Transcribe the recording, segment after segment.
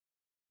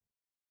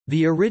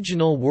The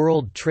original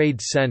World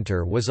Trade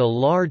Center was a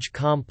large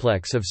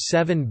complex of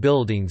 7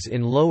 buildings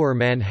in Lower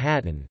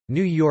Manhattan,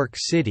 New York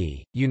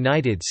City,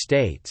 United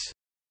States.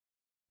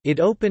 It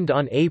opened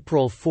on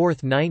April 4,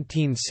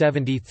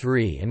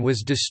 1973 and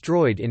was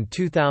destroyed in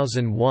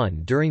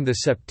 2001 during the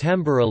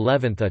September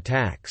 11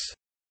 attacks.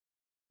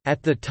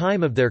 At the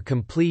time of their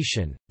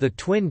completion, the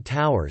Twin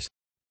Towers,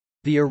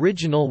 the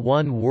original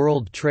One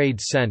World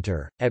Trade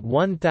Center, at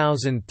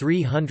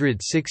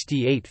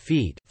 1,368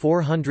 feet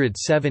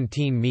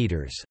 (417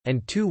 meters),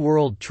 and Two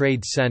World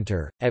Trade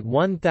Center, at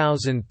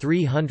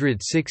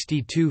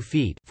 1,362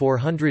 feet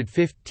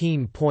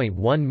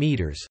 (415.1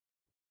 meters),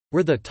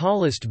 were the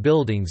tallest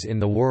buildings in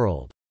the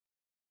world.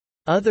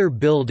 Other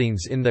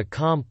buildings in the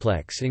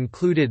complex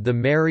included the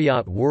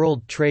Marriott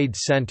World Trade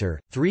Center,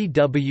 3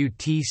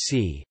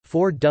 WTC,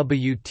 4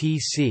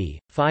 WTC,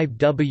 5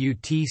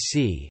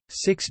 WTC,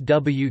 6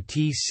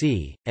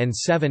 WTC, and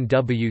 7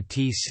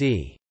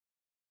 WTC.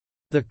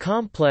 The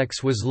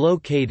complex was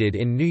located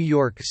in New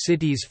York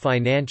City's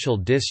financial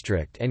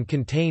district and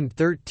contained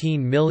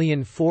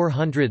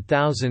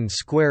 13,400,000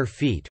 square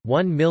feet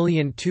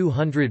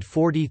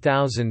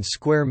 (1,240,000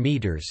 square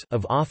meters)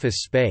 of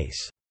office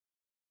space.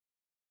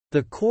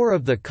 The core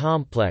of the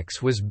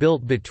complex was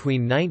built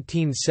between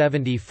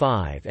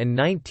 1975 and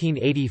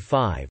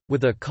 1985,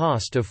 with a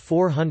cost of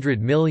 $400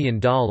 million,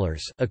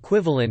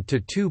 equivalent to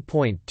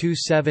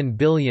 $2.27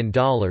 billion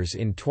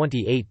in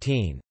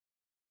 2018.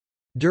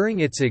 During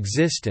its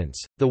existence,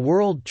 the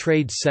World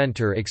Trade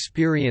Center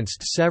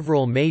experienced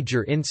several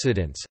major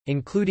incidents,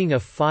 including a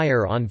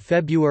fire on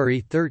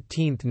February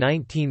 13,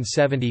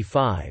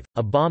 1975,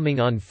 a bombing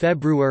on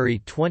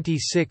February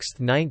 26,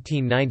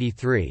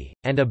 1993,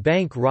 and a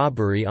bank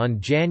robbery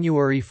on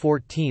January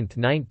 14,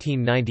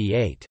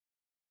 1998.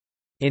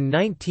 In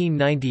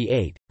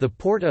 1998, the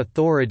Port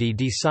Authority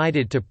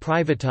decided to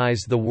privatize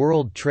the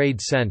World Trade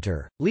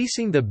Center,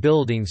 leasing the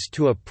buildings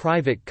to a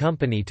private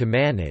company to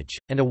manage,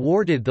 and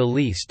awarded the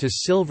lease to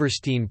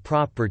Silverstein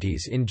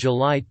Properties in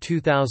July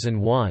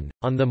 2001.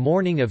 On the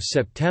morning of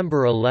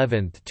September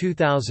 11,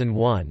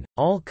 2001,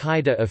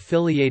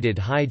 Al-Qaeda-affiliated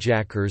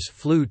hijackers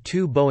flew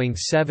 2 Boeing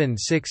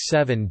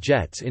 767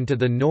 jets into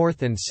the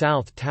North and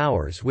South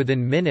Towers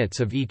within minutes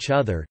of each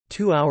other.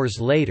 2 hours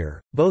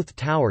later, both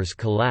towers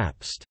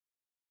collapsed.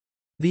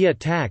 The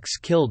attacks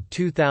killed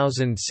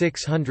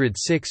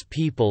 2,606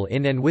 people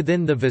in and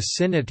within the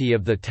vicinity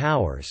of the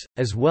towers,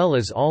 as well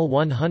as all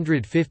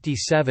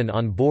 157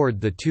 on board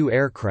the 2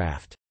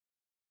 aircraft.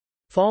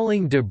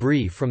 Falling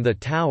debris from the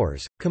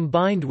towers,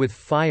 combined with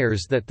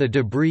fires that the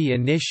debris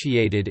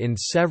initiated in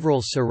several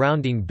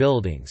surrounding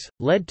buildings,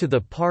 led to the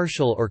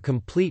partial or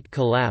complete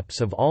collapse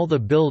of all the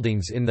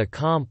buildings in the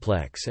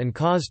complex and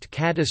caused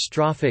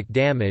catastrophic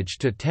damage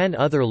to 10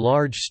 other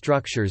large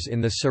structures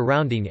in the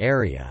surrounding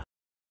area.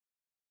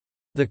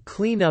 The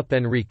cleanup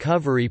and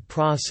recovery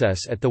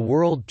process at the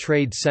World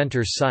Trade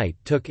Center site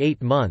took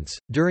 8 months,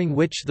 during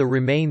which the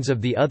remains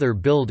of the other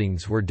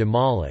buildings were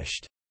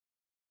demolished.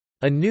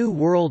 A new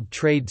World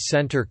Trade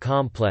Center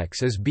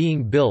complex is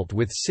being built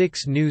with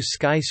 6 new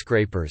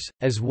skyscrapers,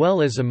 as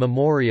well as a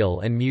memorial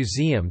and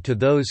museum to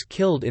those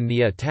killed in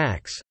the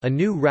attacks, a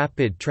new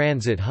rapid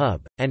transit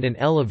hub, and an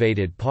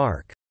elevated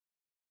park.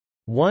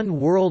 One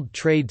World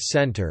Trade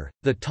Center,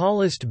 the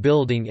tallest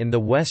building in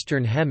the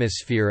Western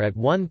Hemisphere at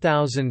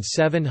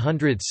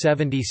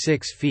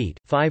 1,776 feet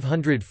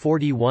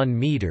 (541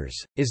 meters),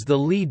 is the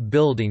lead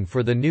building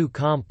for the new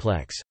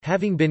complex,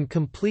 having been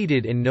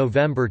completed in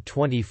November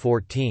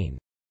 2014.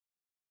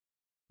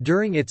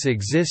 During its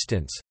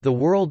existence, the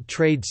World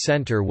Trade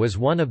Center was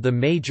one of the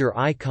major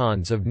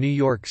icons of New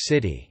York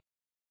City.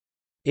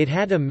 It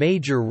had a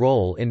major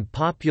role in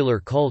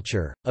popular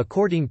culture.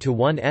 According to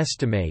one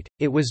estimate,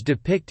 it was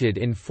depicted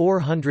in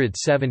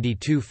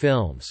 472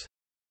 films.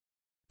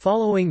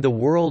 Following the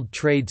World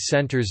Trade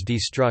Center's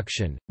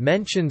destruction,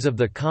 mentions of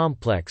the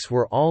complex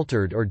were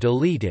altered or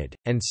deleted,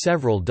 and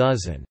several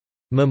dozen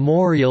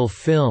memorial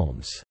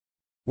films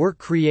were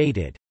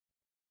created.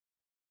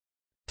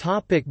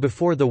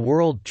 Before the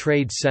World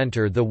Trade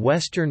Center, the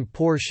western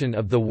portion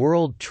of the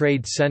World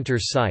Trade Center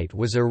site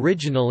was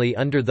originally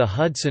under the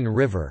Hudson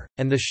River,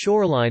 and the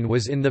shoreline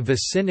was in the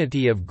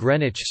vicinity of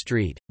Greenwich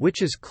Street,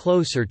 which is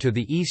closer to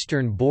the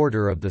eastern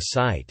border of the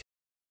site.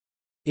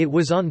 It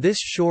was on this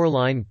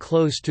shoreline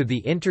close to the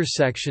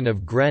intersection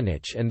of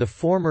Greenwich and the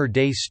former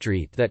Day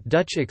Street that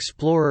Dutch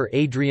explorer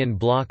Adrian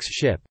Block's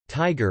ship,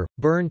 Tiger,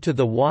 burned to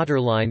the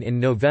waterline in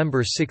November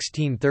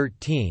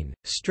 1613,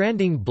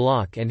 stranding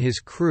Block and his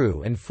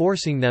crew and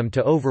forcing them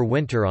to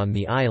overwinter on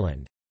the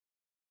island.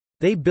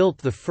 They built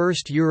the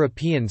first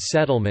European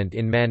settlement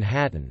in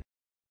Manhattan.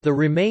 The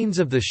remains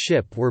of the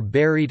ship were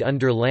buried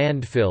under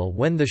landfill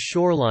when the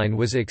shoreline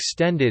was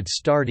extended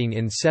starting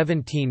in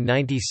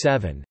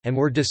 1797, and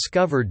were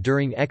discovered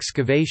during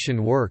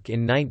excavation work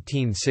in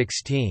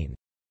 1916.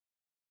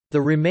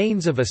 The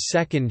remains of a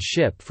second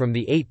ship from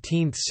the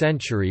 18th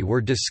century were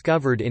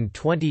discovered in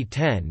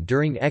 2010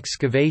 during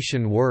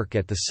excavation work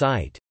at the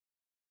site.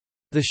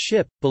 The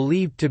ship,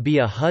 believed to be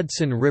a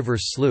Hudson River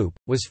sloop,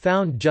 was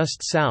found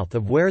just south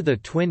of where the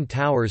Twin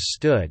Towers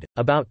stood,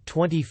 about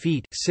 20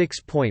 feet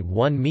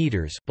 (6.1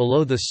 meters)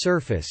 below the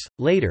surface.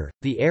 Later,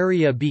 the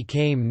area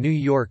became New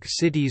York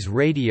City's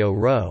Radio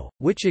Row,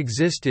 which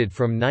existed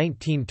from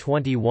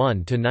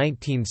 1921 to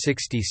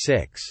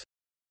 1966.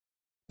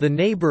 The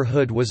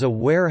neighborhood was a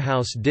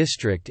warehouse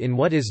district in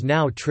what is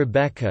now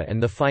Tribeca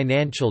and the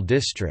Financial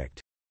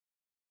District.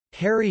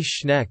 Harry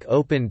Schneck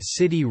opened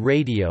City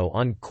Radio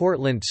on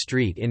Cortlandt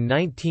Street in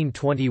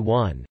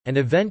 1921, and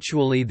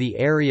eventually the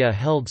area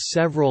held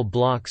several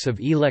blocks of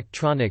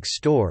electronic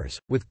stores,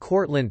 with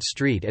Cortlandt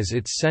Street as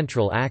its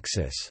central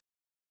axis.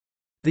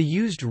 The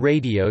used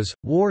radios,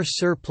 war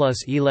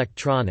surplus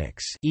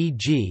electronics,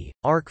 e.g.,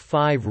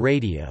 Arc-5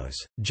 radios,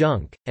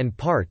 junk, and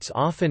parts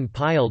often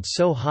piled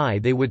so high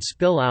they would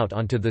spill out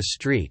onto the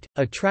street,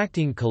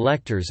 attracting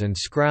collectors and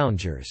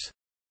scroungers.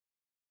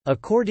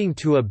 According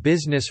to a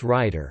business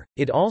writer,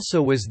 it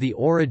also was the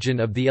origin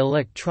of the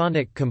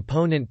electronic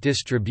component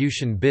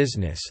distribution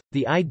business.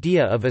 The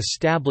idea of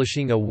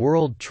establishing a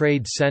World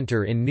Trade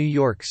Center in New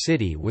York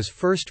City was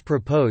first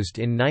proposed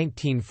in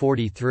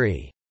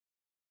 1943.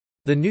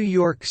 The New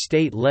York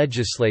State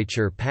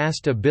Legislature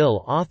passed a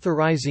bill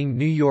authorizing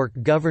New York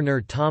Governor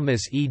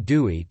Thomas E.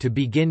 Dewey to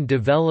begin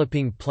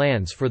developing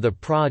plans for the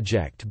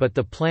project, but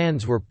the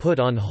plans were put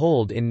on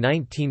hold in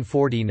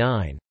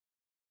 1949.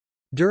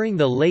 During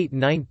the late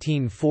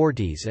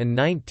 1940s and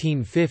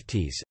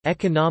 1950s,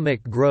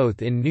 economic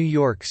growth in New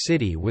York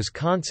City was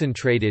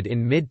concentrated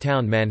in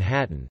Midtown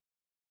Manhattan.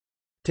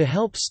 To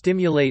help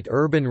stimulate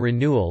urban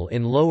renewal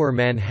in Lower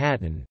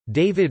Manhattan,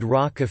 David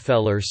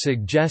Rockefeller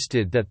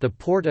suggested that the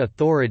Port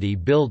Authority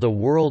build a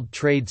World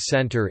Trade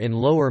Center in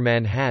Lower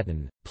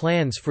Manhattan.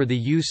 Plans for the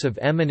use of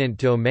eminent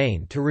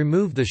domain to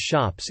remove the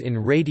shops in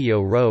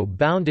Radio Row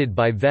bounded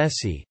by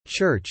Vesey,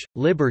 Church,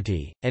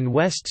 Liberty, and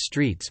West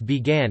Streets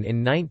began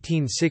in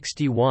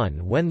 1961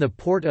 when the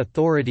Port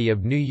Authority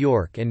of New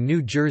York and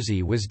New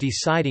Jersey was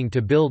deciding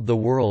to build the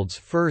world's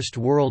first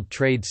World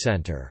Trade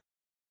Center.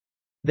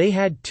 They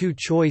had two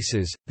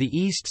choices, the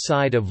east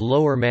side of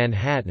Lower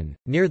Manhattan,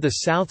 near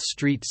the South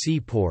Street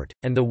Seaport,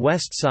 and the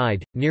west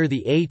side, near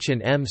the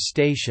H&M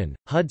Station,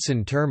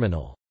 Hudson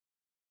Terminal.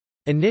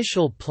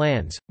 Initial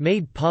plans,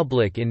 made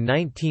public in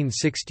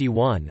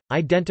 1961,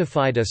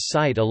 identified a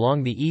site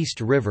along the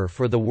East River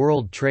for the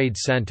World Trade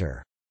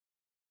Center.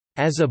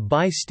 As a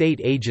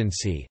bi-state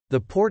agency, the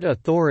Port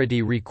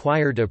Authority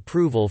required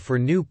approval for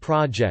new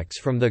projects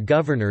from the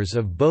governors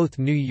of both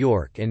New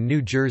York and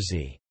New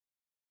Jersey.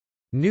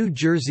 New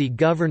Jersey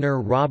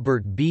Governor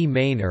Robert B.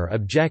 Maynor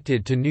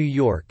objected to New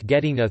York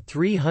getting a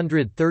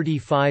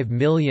 $335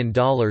 million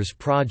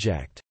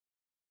project.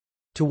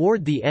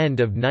 Toward the end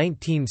of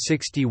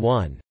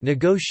 1961,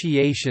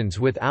 negotiations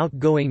with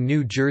outgoing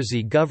New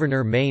Jersey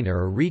Governor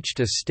Maynor reached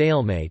a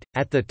stalemate.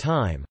 At the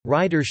time,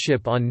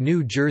 ridership on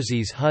New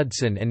Jersey's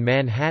Hudson and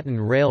Manhattan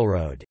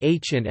Railroad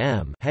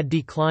 (H&M) had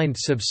declined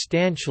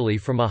substantially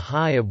from a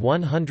high of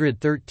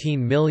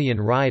 113 million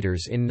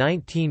riders in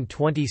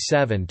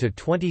 1927 to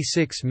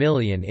 26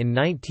 million in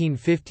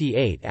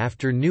 1958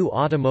 after new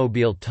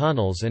automobile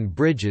tunnels and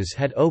bridges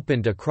had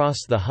opened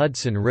across the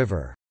Hudson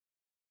River.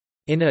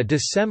 In a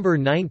December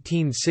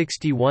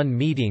 1961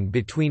 meeting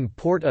between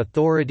Port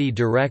Authority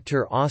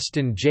Director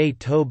Austin J.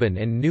 Tobin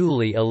and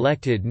newly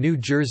elected New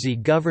Jersey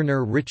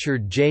Governor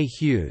Richard J.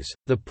 Hughes,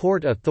 the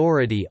Port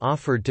Authority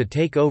offered to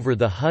take over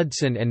the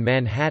Hudson and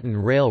Manhattan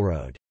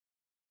Railroad.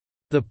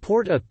 The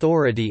Port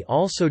Authority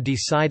also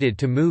decided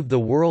to move the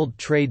World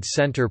Trade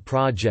Center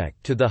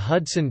project to the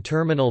Hudson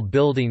Terminal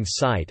building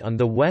site on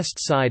the west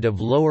side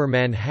of Lower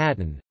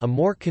Manhattan, a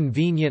more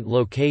convenient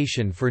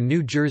location for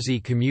New Jersey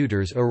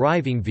commuters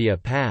arriving via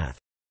PATH.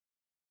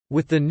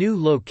 With the new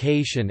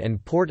location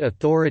and Port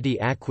Authority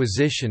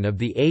acquisition of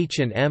the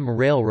H&M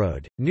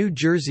Railroad, New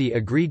Jersey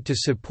agreed to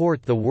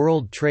support the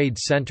World Trade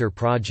Center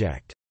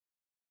project.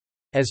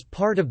 As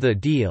part of the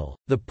deal,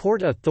 the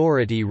Port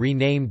Authority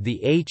renamed the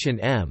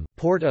H&M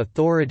Port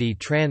Authority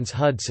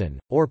Trans-Hudson,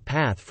 or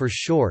PATH for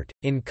short,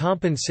 in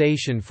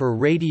compensation for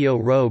Radio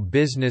Row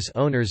business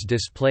owners'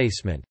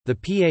 displacement. The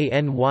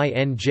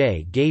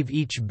PANYNJ gave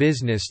each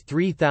business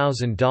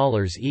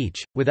 $3,000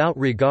 each, without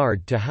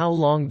regard to how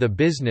long the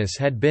business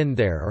had been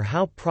there or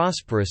how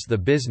prosperous the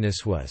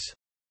business was.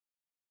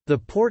 The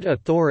Port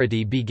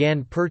Authority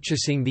began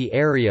purchasing the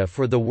area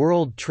for the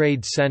World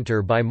Trade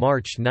Center by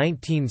March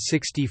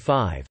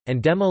 1965,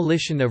 and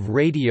demolition of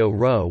Radio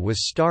Row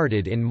was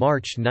started in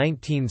March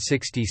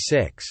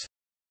 1966.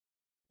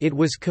 It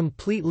was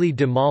completely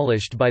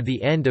demolished by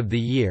the end of the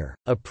year.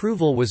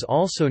 Approval was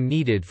also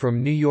needed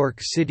from New York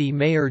City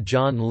Mayor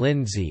John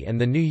Lindsay and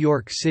the New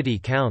York City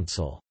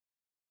Council.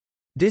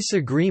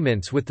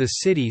 Disagreements with the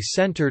city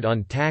centered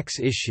on tax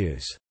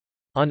issues.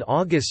 On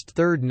August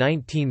 3,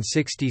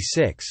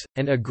 1966,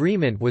 an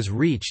agreement was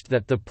reached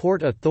that the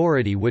Port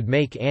Authority would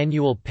make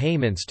annual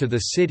payments to the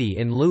city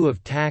in lieu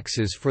of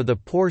taxes for the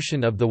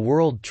portion of the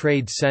World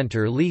Trade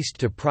Center leased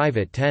to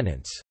private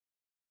tenants.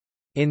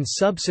 In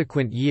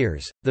subsequent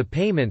years, the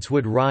payments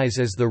would rise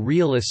as the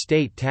real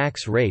estate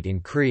tax rate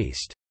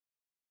increased.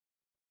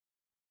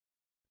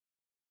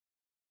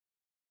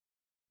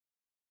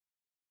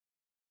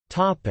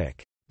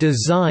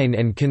 Design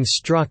and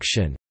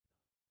construction.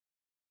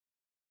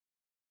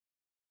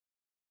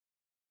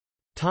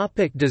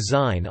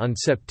 Design. On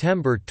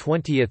September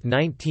 20,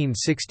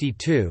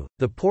 1962,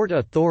 the Port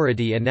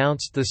Authority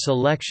announced the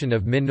selection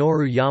of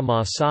Minoru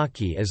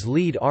Yamasaki as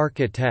lead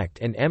architect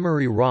and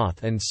Emery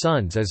Roth and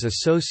Sons as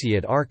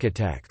associate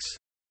architects.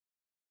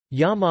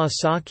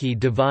 Yamasaki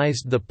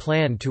devised the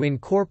plan to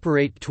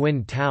incorporate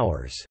twin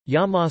towers.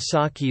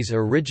 Yamasaki's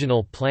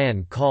original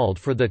plan called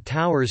for the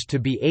towers to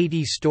be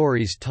 80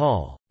 stories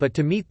tall, but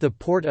to meet the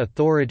Port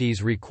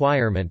Authority's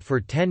requirement for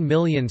 10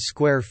 million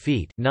square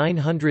feet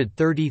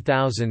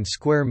 (930,000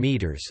 square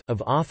meters)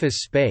 of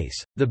office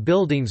space, the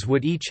buildings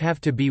would each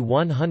have to be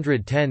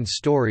 110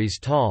 stories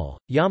tall.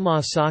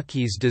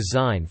 Yamasaki's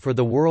design for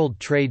the World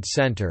Trade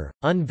Center,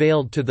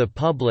 unveiled to the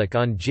public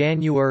on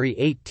January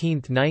 18,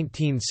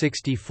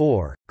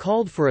 1964,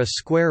 called for a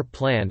square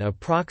plan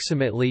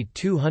approximately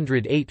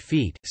 208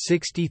 feet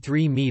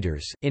 (63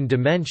 meters) in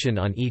dimension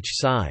on each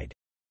side.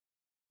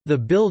 The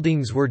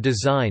buildings were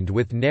designed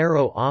with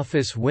narrow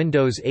office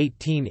windows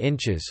 18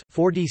 inches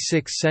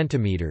 (46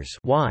 centimeters)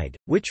 wide,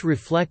 which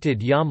reflected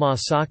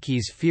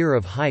Yamasaki's fear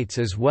of heights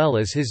as well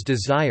as his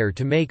desire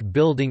to make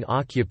building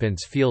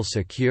occupants feel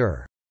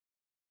secure.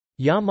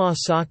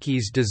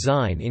 Yamasaki's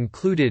design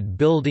included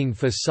building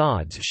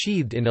facades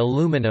sheathed in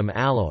aluminum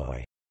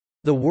alloy.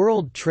 The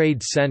World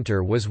Trade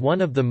Center was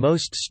one of the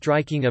most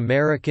striking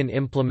American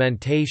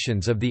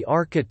implementations of the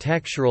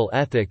architectural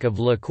ethic of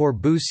Le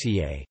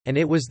Corbusier, and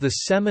it was the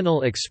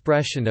seminal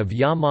expression of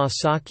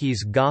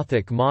Yamasaki's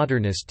Gothic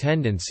modernist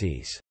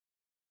tendencies.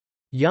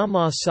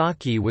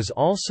 Yamasaki was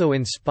also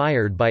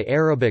inspired by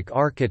Arabic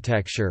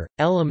architecture,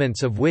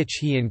 elements of which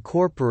he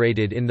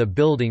incorporated in the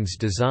building's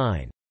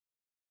design.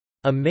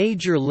 A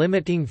major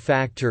limiting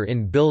factor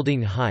in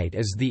building height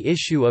is the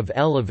issue of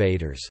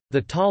elevators.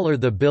 The taller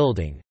the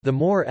building, the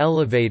more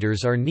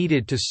elevators are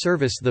needed to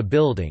service the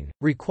building,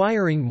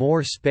 requiring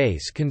more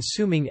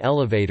space-consuming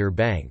elevator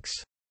banks.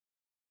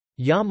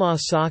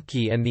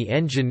 Yamasaki and the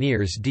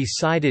engineers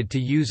decided to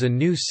use a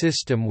new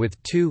system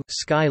with two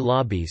sky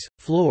lobbies,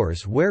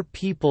 floors where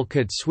people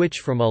could switch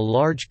from a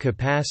large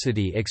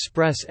capacity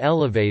express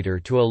elevator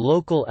to a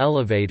local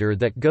elevator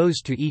that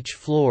goes to each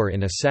floor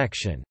in a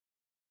section.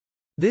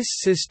 This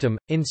system,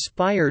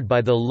 inspired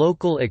by the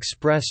local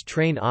express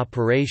train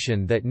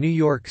operation that New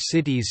York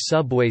City's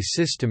subway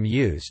system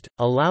used,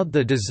 allowed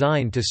the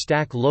design to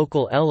stack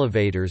local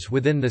elevators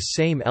within the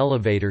same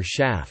elevator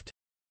shaft.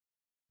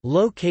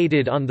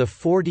 Located on the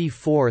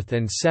 44th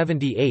and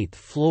 78th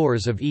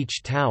floors of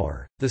each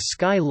tower, the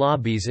sky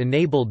lobbies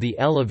enabled the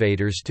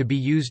elevators to be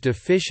used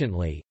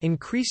efficiently,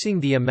 increasing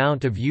the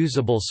amount of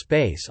usable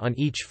space on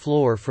each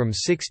floor from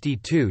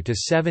 62 to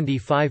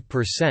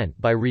 75%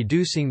 by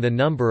reducing the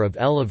number of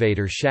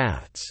elevator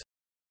shafts.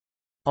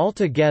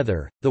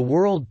 Altogether, the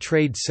World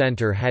Trade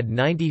Center had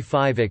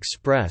 95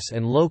 express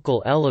and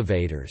local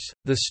elevators.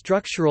 The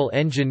structural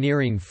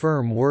engineering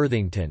firm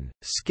Worthington,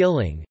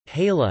 Skilling,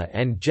 Hala,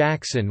 and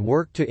Jackson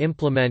worked to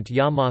implement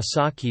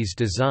Yamasaki's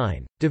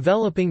design,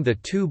 developing the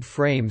tube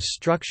frame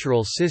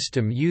structural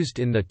system used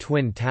in the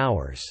Twin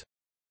Towers.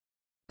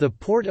 The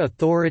Port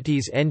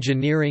Authority's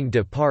engineering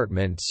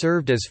department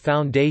served as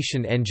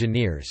foundation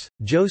engineers,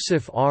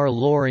 Joseph R.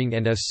 Loring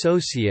and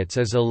Associates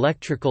as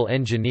electrical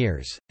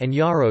engineers, and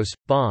Yaros,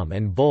 Baum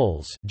and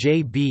Bowles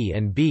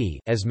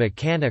 (JB&B) as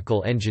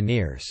mechanical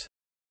engineers.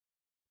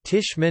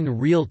 Tishman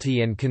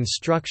Realty and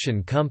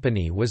Construction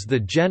Company was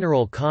the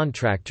general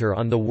contractor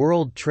on the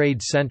World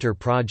Trade Center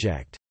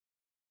project.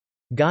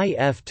 Guy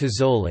F.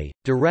 Tozzoli,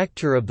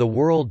 director of the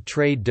World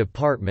Trade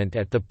Department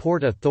at the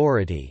Port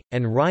Authority,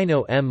 and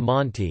Rhino M.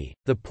 Monti,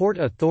 the Port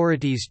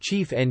Authority's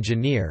chief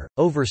engineer,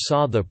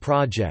 oversaw the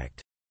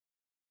project.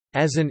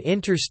 As an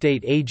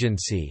interstate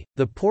agency,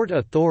 the Port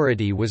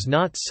Authority was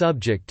not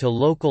subject to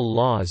local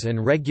laws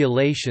and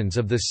regulations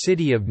of the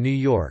City of New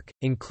York,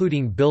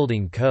 including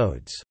building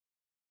codes.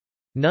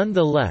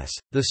 Nonetheless,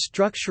 the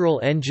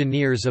structural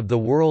engineers of the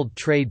World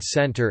Trade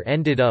Center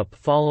ended up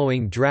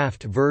following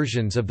draft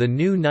versions of the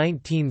new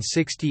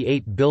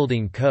 1968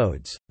 building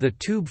codes. The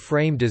tube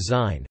frame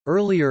design,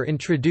 earlier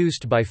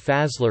introduced by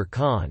Fazlur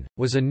Khan,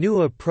 was a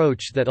new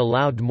approach that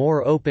allowed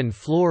more open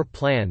floor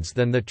plans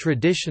than the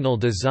traditional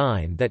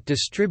design that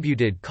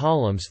distributed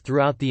columns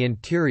throughout the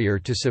interior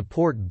to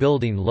support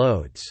building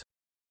loads.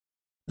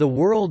 The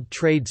World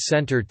Trade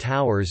Center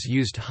towers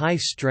used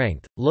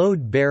high-strength,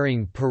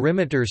 load-bearing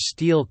perimeter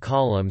steel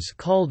columns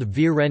called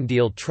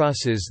Vierendeel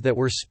trusses that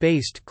were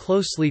spaced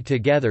closely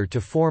together to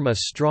form a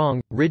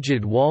strong,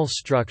 rigid wall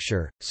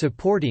structure,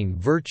 supporting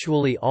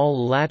virtually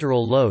all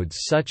lateral loads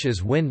such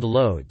as wind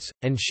loads,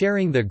 and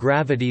sharing the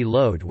gravity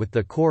load with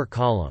the core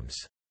columns.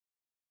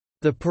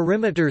 The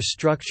perimeter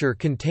structure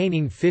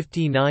containing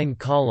 59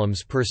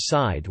 columns per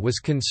side was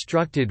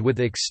constructed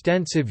with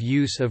extensive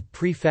use of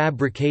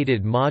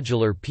prefabricated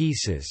modular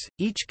pieces,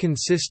 each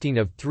consisting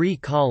of 3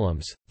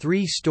 columns,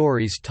 3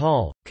 stories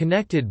tall,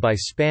 connected by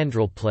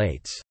spandrel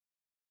plates.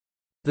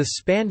 The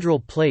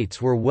spandrel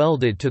plates were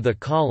welded to the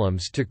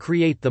columns to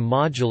create the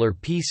modular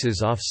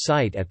pieces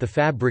off-site at the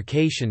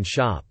fabrication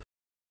shop.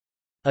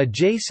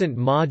 Adjacent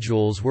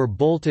modules were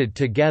bolted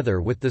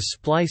together with the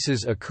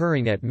splices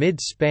occurring at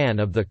mid-span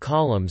of the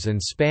columns and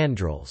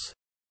spandrels.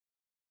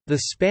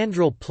 The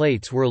spandrel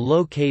plates were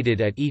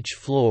located at each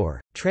floor,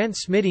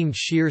 transmitting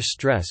shear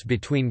stress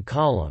between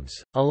columns,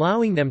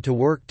 allowing them to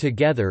work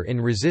together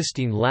in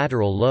resisting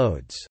lateral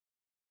loads.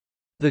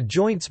 The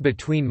joints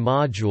between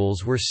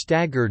modules were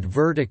staggered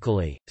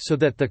vertically, so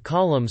that the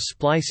column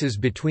splices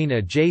between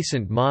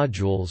adjacent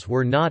modules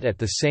were not at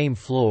the same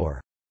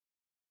floor.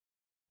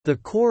 The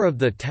core of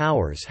the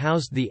towers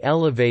housed the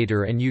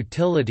elevator and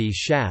utility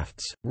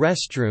shafts,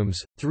 restrooms,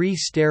 3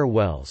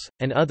 stairwells,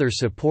 and other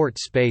support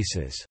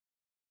spaces.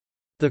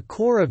 The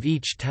core of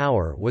each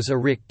tower was a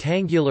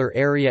rectangular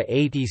area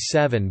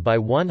 87 by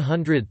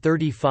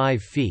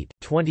 135 feet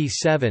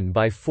 (27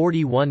 by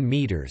 41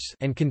 meters)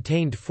 and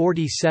contained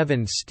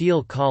 47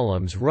 steel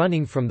columns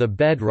running from the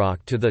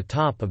bedrock to the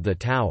top of the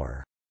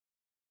tower.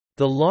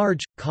 The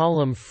large,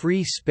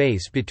 column-free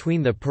space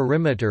between the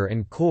perimeter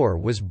and core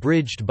was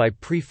bridged by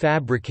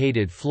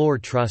prefabricated floor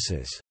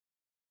trusses.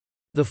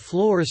 The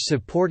floors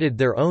supported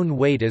their own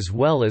weight as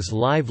well as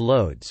live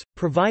loads,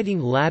 providing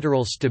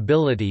lateral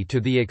stability to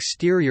the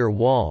exterior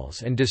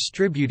walls and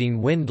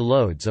distributing wind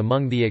loads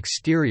among the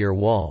exterior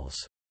walls.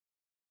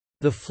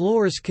 The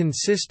floors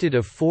consisted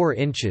of 4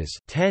 inches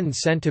 (10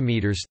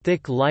 centimeters)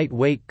 thick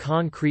lightweight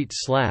concrete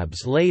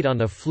slabs laid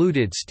on a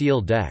fluted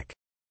steel deck.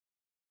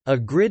 A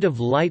grid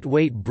of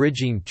lightweight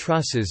bridging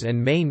trusses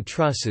and main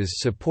trusses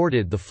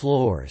supported the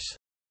floors.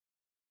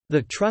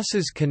 The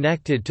trusses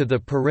connected to the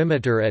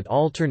perimeter at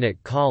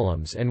alternate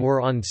columns and were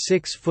on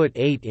 6-foot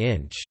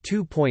 8-inch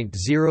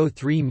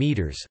 (2.03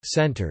 meters)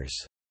 centers.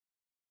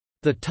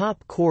 The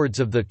top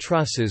cords of the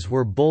trusses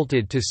were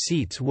bolted to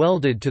seats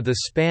welded to the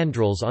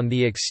spandrels on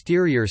the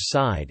exterior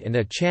side and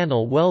a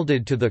channel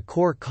welded to the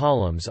core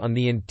columns on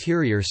the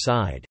interior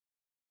side.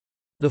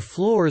 The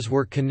floors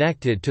were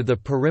connected to the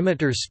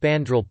perimeter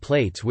spandrel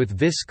plates with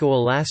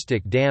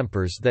viscoelastic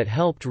dampers that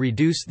helped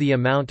reduce the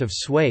amount of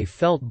sway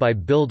felt by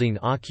building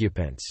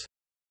occupants.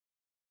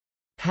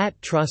 Hat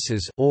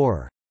trusses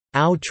or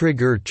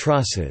outrigger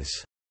trusses,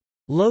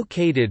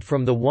 located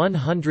from the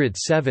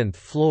 107th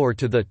floor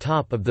to the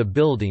top of the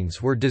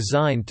buildings, were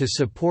designed to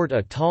support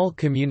a tall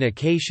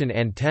communication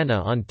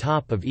antenna on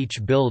top of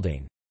each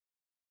building.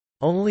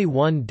 Only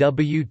one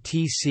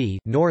WTC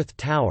North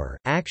Tower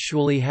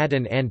actually had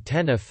an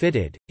antenna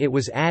fitted, it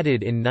was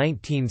added in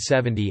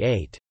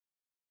 1978.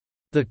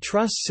 The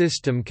truss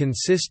system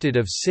consisted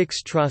of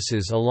 6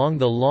 trusses along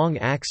the long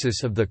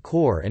axis of the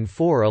core and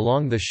 4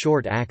 along the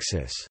short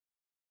axis.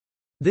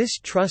 This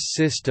truss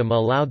system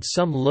allowed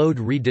some load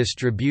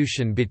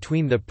redistribution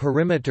between the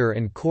perimeter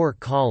and core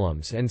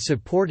columns and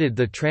supported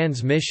the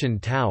transmission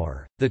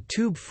tower. The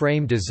tube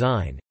frame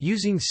design,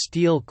 using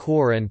steel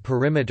core and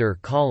perimeter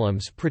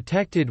columns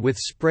protected with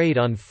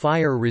sprayed-on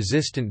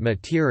fire-resistant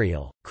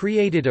material,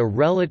 created a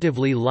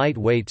relatively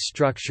lightweight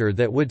structure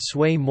that would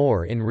sway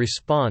more in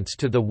response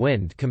to the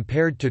wind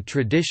compared to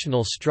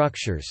traditional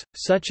structures,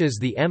 such as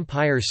the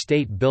Empire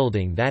State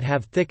Building, that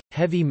have thick,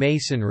 heavy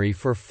masonry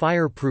for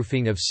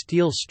fireproofing of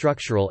steel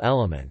structural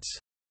elements.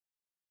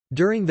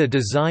 During the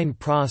design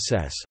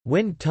process,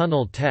 wind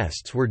tunnel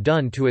tests were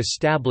done to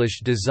establish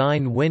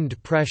design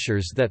wind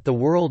pressures that the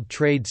World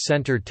Trade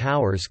Center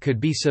towers could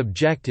be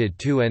subjected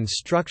to and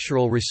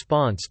structural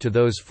response to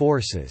those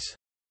forces.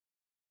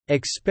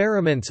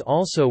 Experiments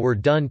also were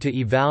done to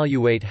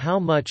evaluate how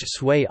much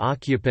sway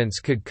occupants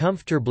could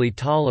comfortably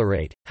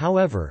tolerate,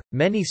 however,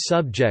 many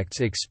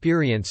subjects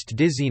experienced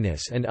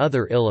dizziness and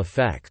other ill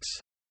effects.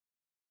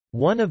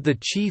 One of the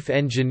chief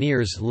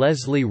engineers,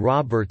 Leslie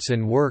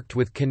Robertson, worked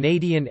with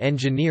Canadian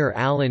engineer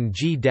Alan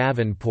G.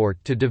 Davenport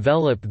to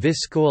develop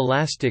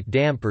viscoelastic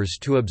dampers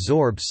to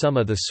absorb some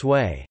of the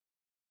sway.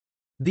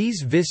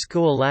 These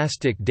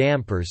viscoelastic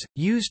dampers,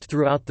 used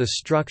throughout the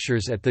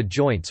structures at the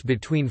joints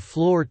between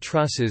floor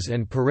trusses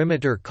and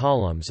perimeter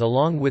columns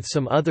along with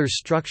some other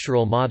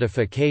structural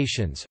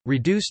modifications,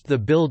 reduced the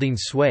building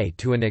sway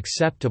to an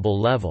acceptable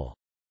level.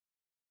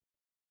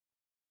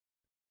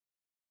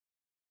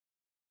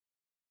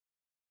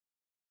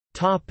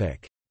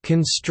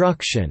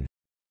 Construction.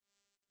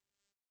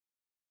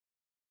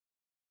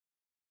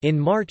 In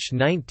March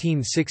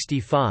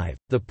 1965,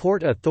 the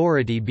Port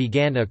Authority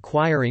began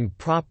acquiring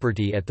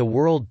property at the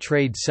World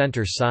Trade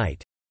Center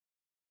site.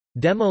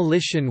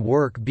 Demolition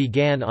work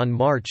began on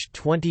March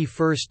 21,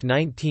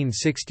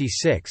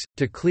 1966,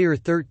 to clear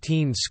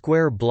 13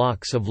 square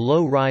blocks of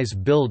low-rise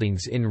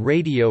buildings in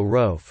Radio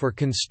Row for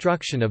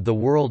construction of the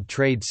World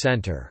Trade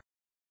Center.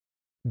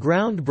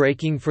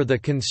 Groundbreaking for the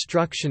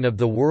construction of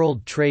the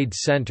World Trade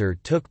Center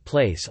took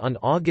place on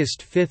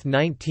August 5,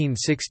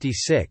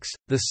 1966.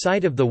 The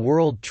site of the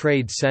World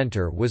Trade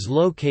Center was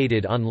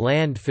located on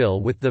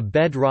landfill with the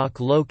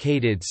bedrock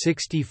located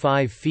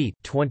 65 feet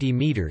 (20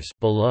 meters)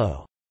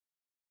 below.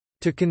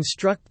 To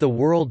construct the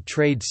World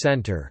Trade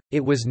Center,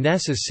 it was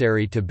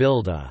necessary to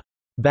build a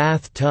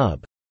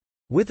bathtub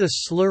with a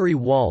slurry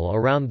wall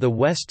around the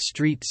West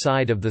Street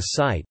side of the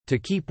site, to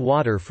keep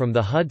water from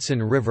the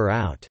Hudson River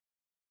out.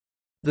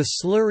 The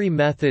slurry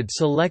method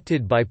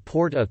selected by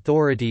Port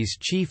Authority's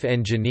chief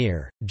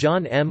engineer,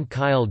 John M.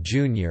 Kyle,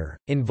 Jr.,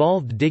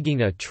 involved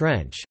digging a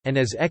trench, and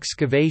as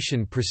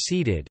excavation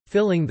proceeded,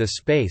 filling the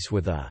space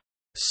with a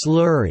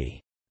slurry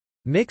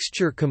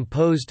mixture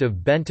composed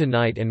of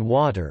bentonite and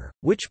water,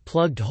 which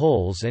plugged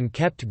holes and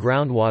kept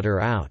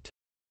groundwater out.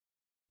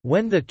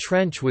 When the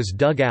trench was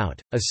dug out,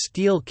 a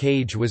steel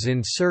cage was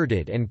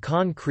inserted and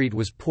concrete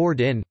was poured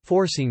in,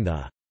 forcing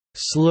the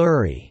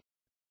slurry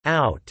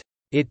out.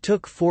 It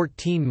took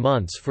 14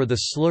 months for the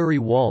slurry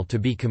wall to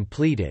be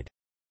completed.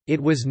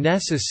 It was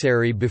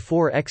necessary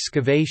before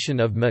excavation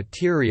of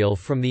material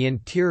from the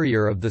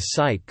interior of the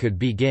site could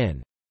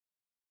begin.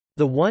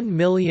 The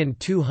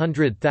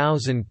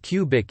 1,200,000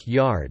 cubic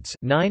yards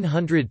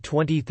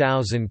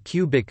 (920,000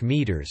 cubic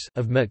meters)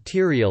 of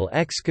material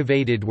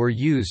excavated were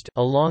used,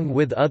 along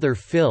with other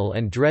fill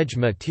and dredge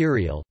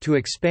material, to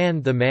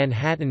expand the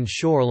Manhattan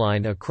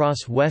shoreline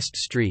across West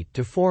Street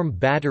to form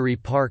Battery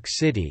Park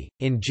City.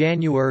 In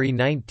January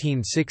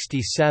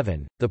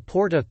 1967, the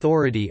Port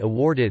Authority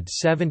awarded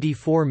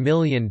 $74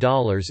 million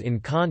in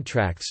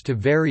contracts to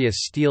various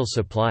steel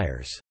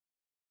suppliers.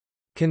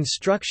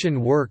 Construction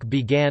work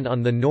began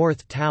on the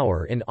North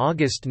Tower in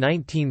August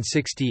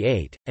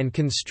 1968, and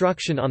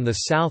construction on the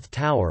South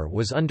Tower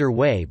was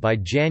underway by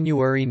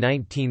January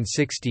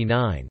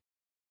 1969.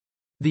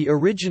 The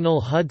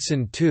original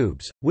Hudson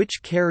tubes,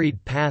 which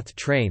carried PATH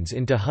trains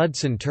into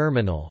Hudson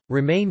Terminal,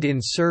 remained in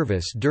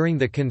service during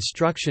the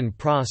construction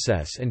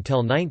process until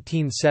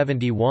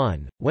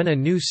 1971, when a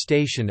new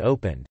station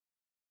opened.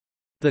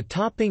 The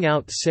topping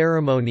out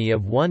ceremony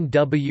of 1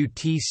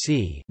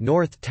 WTC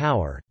North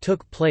Tower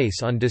took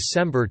place on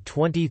December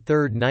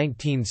 23,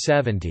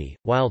 1970,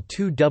 while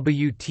 2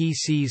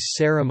 WTC's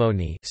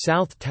ceremony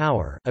South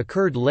Tower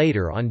occurred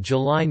later on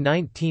July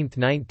 19,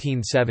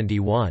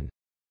 1971.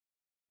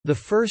 The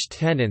first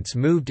tenants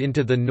moved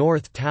into the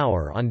North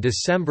Tower on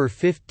December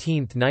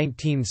 15,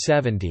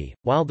 1970,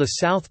 while the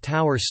South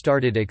Tower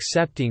started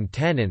accepting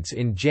tenants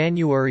in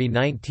January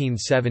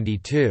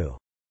 1972.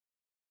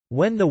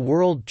 When the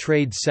World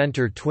Trade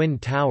Center Twin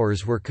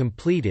Towers were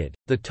completed,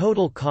 the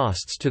total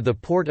costs to the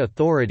Port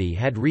Authority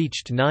had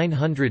reached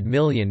 $900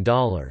 million.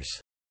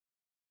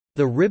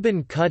 The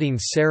ribbon-cutting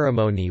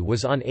ceremony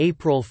was on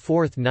April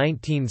 4,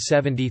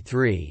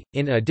 1973.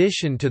 In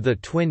addition to the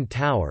Twin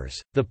Towers,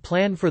 the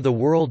plan for the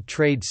World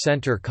Trade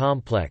Center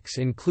complex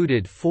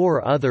included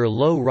 4 other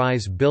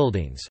low-rise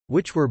buildings,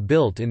 which were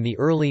built in the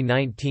early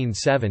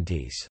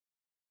 1970s.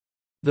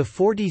 The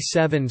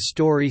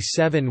 47-story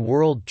 7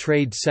 World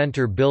Trade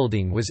Center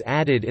building was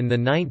added in the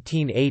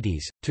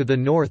 1980s, to the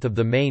north of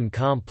the main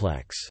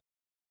complex.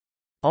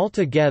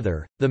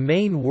 Altogether, the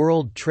main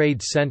World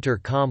Trade Center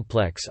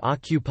complex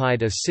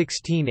occupied a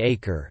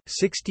 16-acre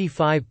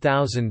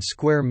 (65,000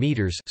 square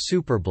meters)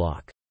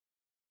 superblock.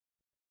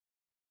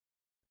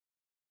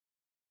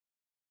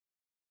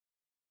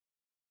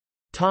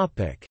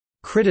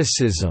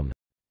 Criticism.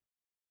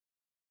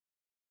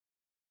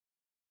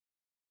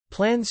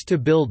 Plans to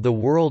build the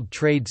World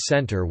Trade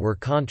Center were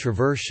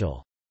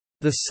controversial.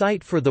 The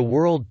site for the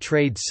World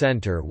Trade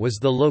Center was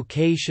the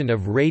location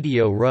of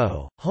Radio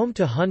Row, home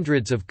to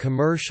hundreds of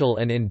commercial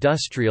and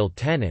industrial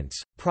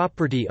tenants,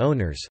 property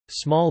owners,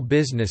 small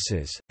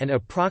businesses, and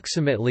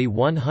approximately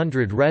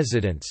 100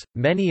 residents,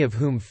 many of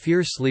whom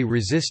fiercely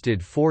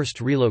resisted forced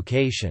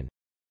relocation.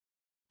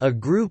 A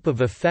group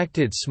of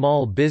affected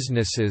small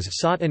businesses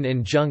sought an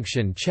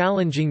injunction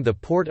challenging the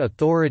Port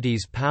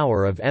Authority's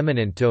power of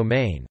eminent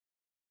domain.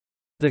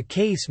 The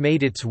case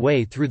made its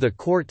way through the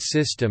court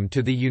system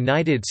to the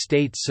United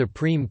States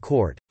Supreme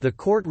Court. The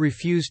court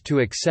refused to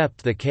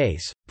accept the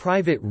case.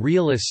 Private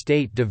real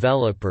estate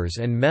developers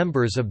and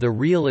members of the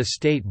Real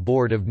Estate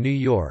Board of New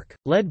York,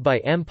 led by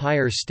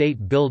Empire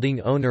State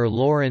Building owner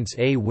Lawrence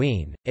A.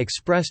 Wien,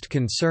 expressed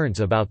concerns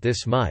about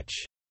this much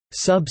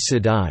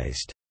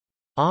subsidized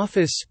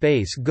office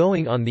space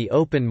going on the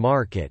open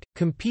market,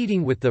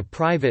 competing with the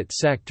private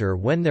sector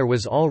when there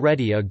was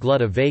already a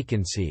glut of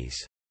vacancies.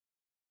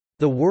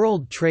 The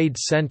World Trade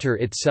Center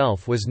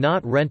itself was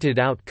not rented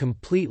out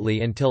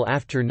completely until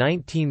after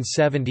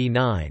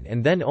 1979,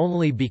 and then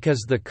only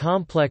because the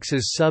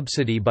complex's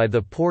subsidy by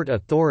the Port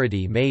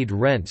Authority made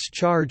rents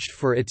charged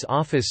for its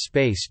office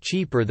space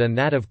cheaper than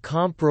that of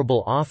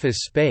comparable office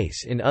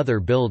space in other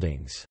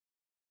buildings.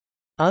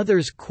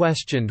 Others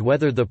questioned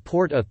whether the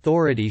Port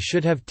Authority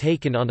should have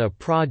taken on a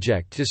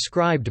project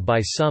described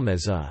by some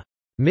as a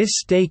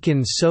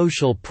mistaken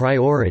social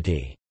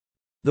priority.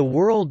 The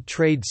World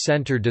Trade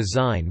Center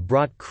design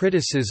brought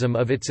criticism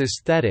of its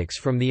aesthetics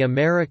from the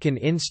American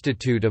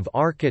Institute of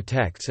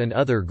Architects and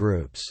other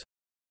groups.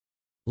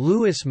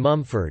 Lewis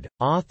Mumford,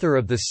 author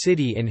of The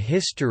City in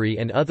History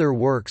and other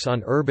works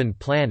on urban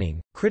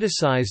planning,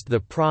 criticized the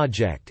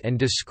project and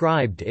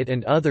described it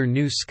and other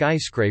new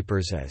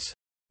skyscrapers as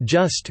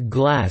just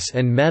glass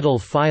and metal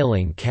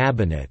filing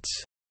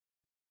cabinets.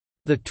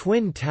 The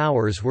Twin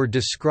Towers were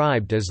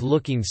described as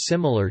looking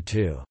similar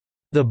to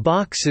the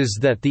boxes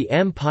that the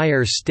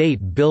Empire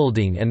State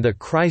Building and the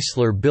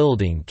Chrysler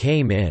Building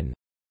came in.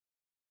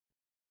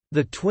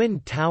 The Twin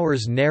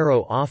Towers'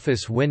 narrow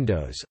office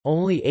windows,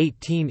 only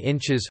 18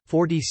 inches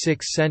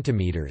 (46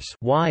 centimeters)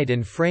 wide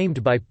and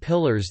framed by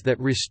pillars that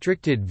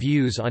restricted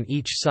views on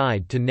each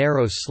side to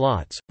narrow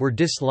slots, were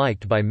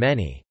disliked by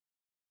many.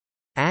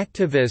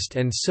 Activist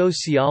and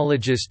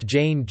sociologist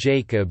Jane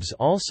Jacobs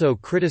also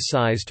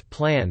criticized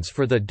plans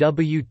for the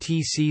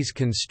WTC's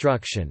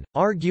construction,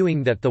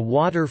 arguing that the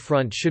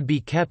waterfront should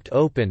be kept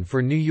open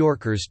for New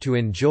Yorkers to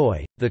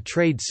enjoy. The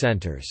Trade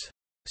Center's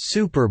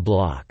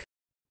superblock,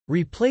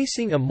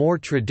 replacing a more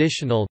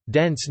traditional,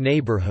 dense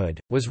neighborhood,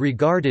 was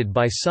regarded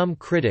by some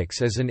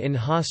critics as an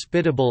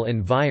inhospitable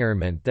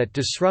environment that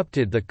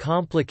disrupted the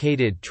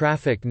complicated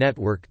traffic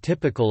network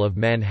typical of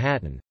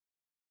Manhattan.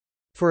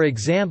 For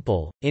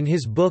example, in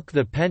his book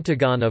The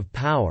Pentagon of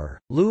Power,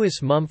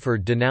 Lewis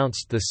Mumford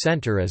denounced the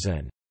center as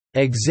an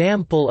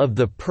example of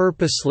the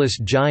purposeless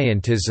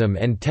giantism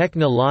and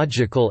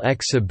technological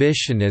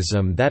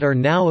exhibitionism that are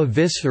now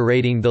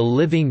eviscerating the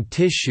living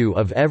tissue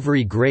of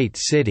every great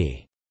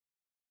city.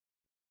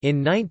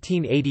 In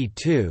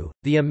 1982,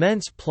 the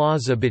immense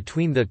plaza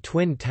between the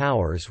Twin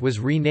Towers was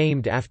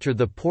renamed after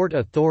the Port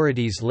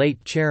Authority's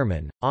late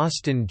chairman,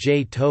 Austin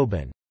J.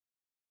 Tobin.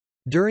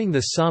 During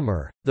the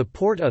summer, the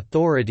Port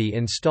Authority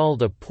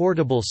installed a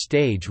portable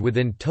stage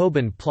within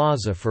Tobin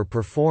Plaza for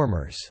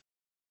performers.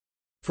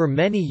 For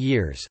many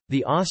years,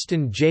 the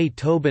Austin J.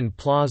 Tobin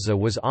Plaza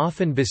was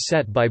often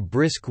beset by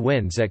brisk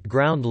winds at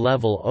ground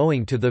level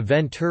owing to the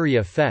Venturi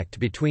effect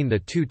between the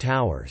two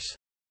towers.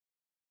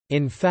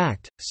 In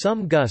fact,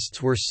 some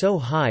gusts were so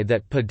high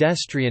that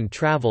pedestrian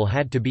travel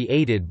had to be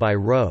aided by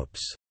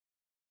ropes.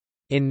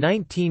 In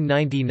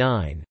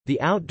 1999,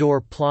 the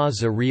outdoor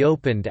plaza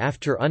reopened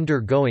after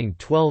undergoing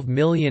 $12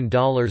 million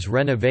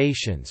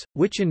renovations,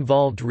 which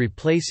involved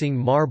replacing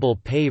marble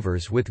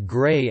pavers with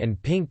gray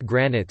and pink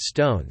granite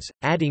stones,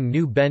 adding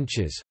new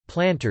benches,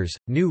 planters,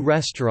 new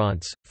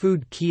restaurants,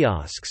 food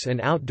kiosks and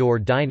outdoor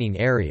dining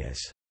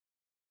areas.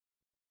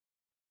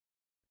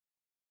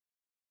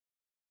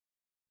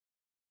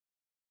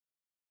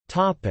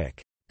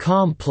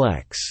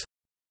 Complex.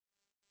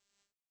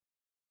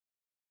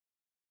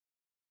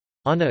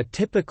 On a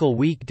typical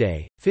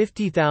weekday,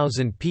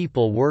 50,000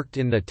 people worked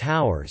in the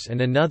towers and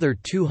another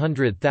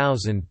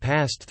 200,000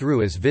 passed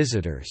through as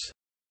visitors.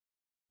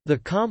 The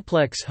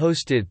complex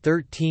hosted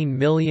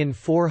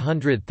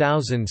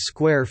 13,400,000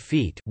 square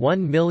feet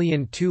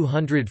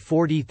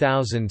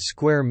 (1,240,000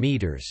 square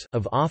meters)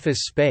 of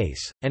office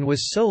space, and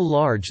was so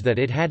large that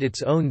it had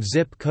its own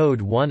zip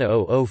code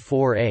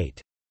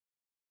 10048.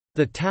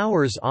 The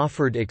towers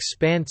offered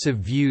expansive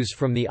views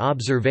from the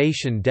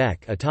observation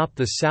deck atop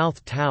the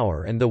South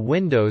Tower and the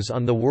windows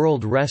on the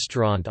World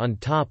Restaurant on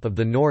top of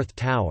the North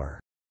Tower.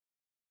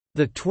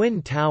 The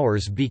Twin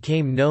Towers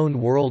became known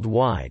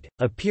worldwide,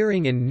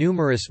 appearing in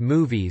numerous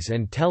movies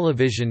and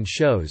television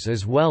shows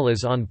as well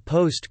as on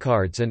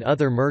postcards and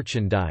other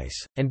merchandise,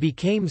 and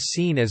became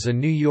seen as a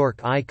New York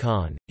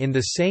icon, in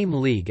the same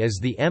league as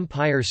the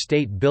Empire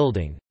State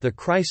Building, the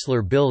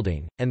Chrysler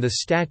Building, and the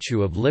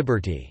Statue of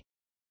Liberty.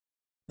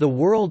 The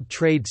World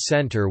Trade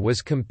Center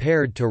was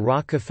compared to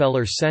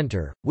Rockefeller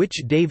Center,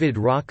 which David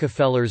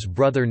Rockefeller's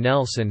brother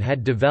Nelson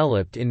had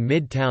developed in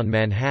Midtown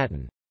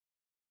Manhattan.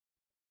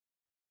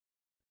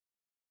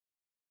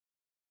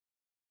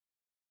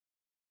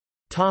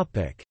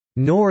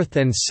 North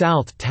and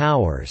South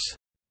Towers.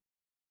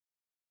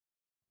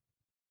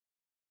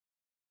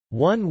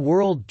 One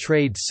World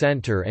Trade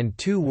Center and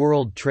two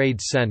World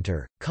Trade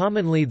Center,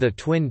 commonly the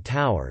Twin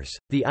Towers,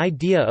 the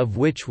idea of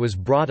which was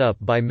brought up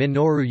by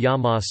Minoru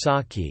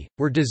Yamasaki,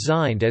 were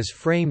designed as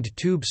framed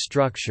tube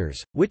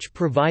structures, which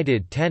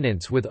provided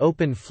tenants with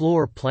open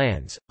floor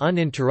plans,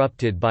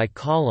 uninterrupted by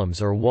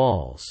columns or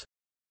walls.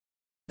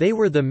 They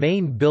were the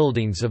main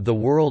buildings of the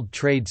World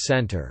Trade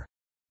Center.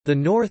 The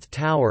North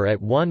Tower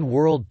at One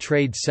World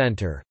Trade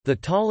Center, the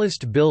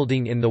tallest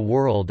building in the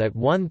world at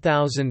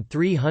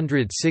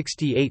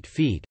 1,368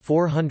 feet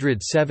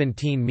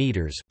 (417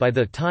 meters) by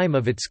the time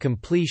of its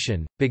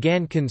completion,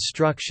 began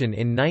construction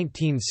in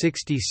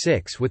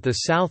 1966 with the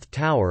South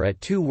Tower at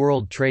Two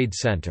World Trade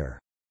Center.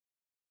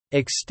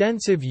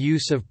 Extensive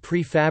use of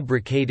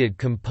prefabricated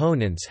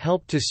components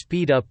helped to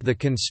speed up the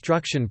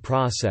construction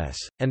process,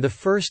 and the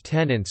first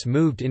tenants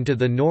moved into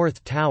the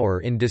North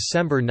Tower in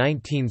December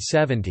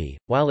 1970,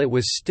 while it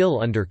was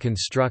still under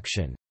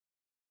construction.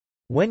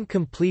 When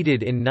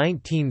completed in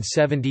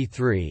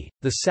 1973,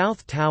 the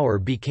South Tower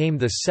became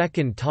the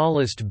second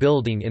tallest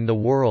building in the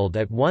world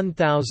at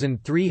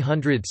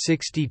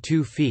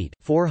 1,362 feet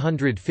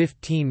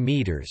 (415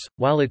 meters),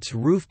 while its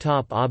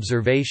rooftop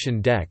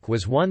observation deck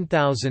was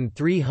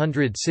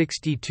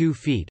 1,362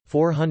 feet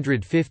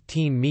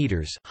 (415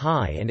 meters)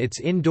 high and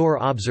its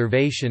indoor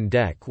observation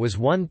deck was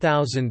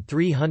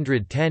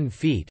 1,310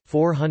 feet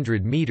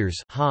 (400 meters)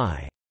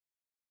 high.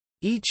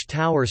 Each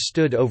tower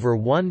stood over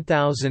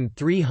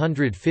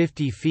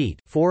 1,350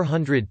 feet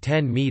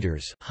 (410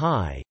 meters)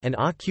 high, and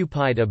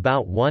occupied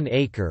about 1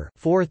 acre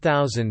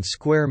 (4,000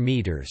 square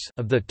meters)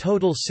 of the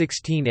total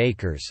 16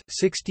 acres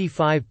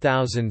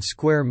 (65,000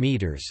 square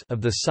meters)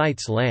 of the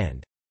site's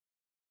land.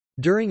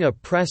 During a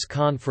press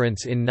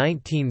conference in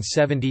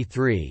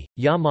 1973,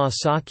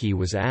 Yamasaki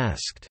was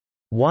asked,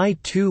 "Why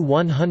two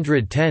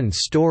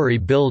 110-story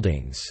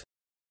buildings?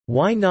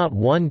 Why not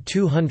one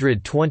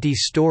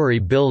 220-story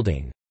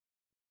building?"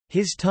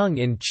 His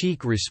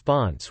tongue-in-cheek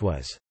response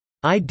was,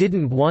 "I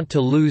didn't want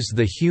to lose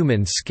the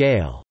human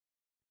scale."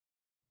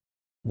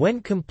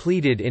 When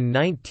completed in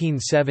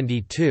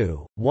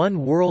 1972,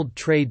 One World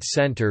Trade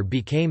Center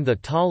became the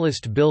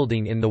tallest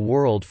building in the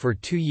world for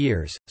 2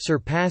 years,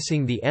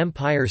 surpassing the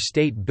Empire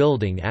State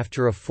Building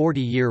after a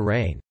 40-year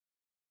reign.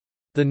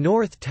 The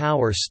North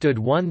Tower stood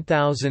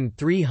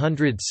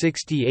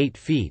 1,368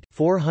 feet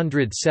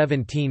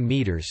 (417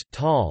 meters)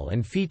 tall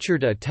and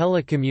featured a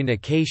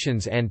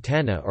telecommunications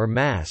antenna or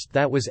mast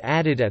that was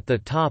added at the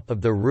top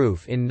of the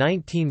roof in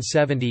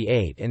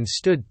 1978 and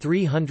stood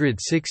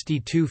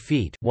 362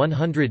 feet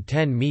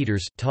 (110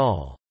 meters)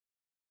 tall.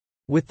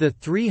 With the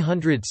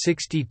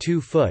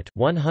 362-foot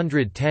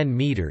 (110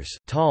 meters)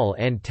 tall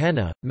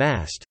antenna,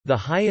 mast, the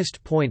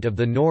highest point of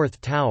the North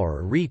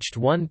Tower reached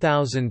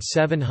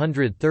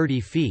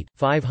 1,730 feet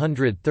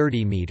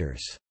 (530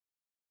 meters).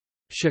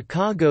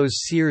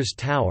 Chicago's Sears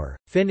Tower,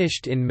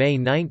 finished in May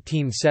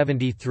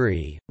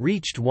 1973,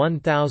 reached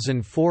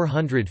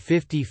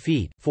 1,450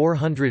 feet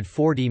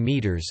 (440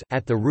 meters)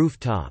 at the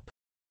rooftop.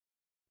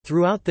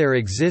 Throughout their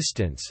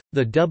existence,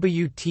 the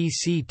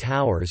WTC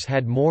towers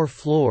had more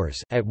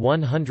floors at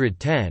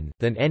 110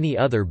 than any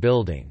other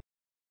building.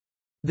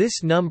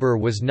 This number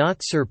was not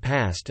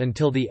surpassed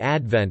until the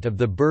advent of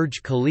the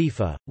Burj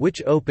Khalifa,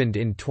 which opened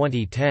in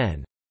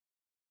 2010.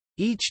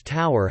 Each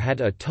tower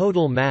had a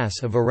total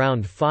mass of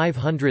around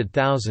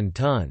 500,000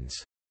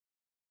 tons.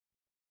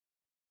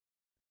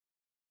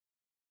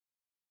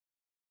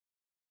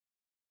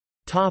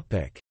 Top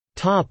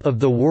of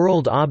the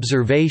World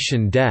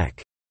Observation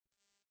Deck.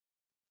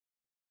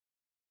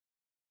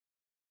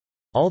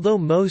 Although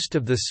most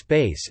of the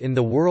space in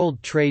the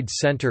World Trade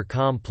Center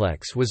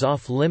complex was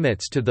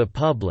off-limits to the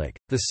public,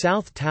 the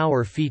South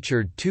Tower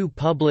featured 2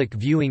 public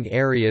viewing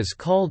areas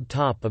called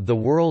Top of the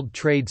World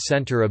Trade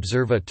Center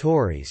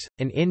observatories,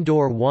 an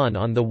indoor one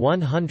on the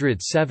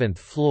 107th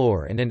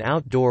floor and an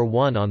outdoor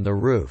one on the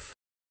roof.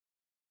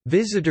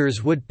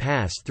 Visitors would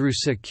pass through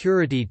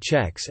security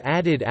checks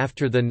added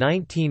after the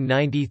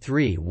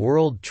 1993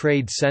 World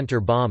Trade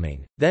Center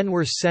bombing, then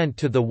were sent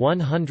to the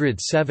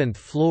 107th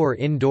floor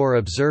indoor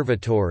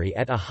observatory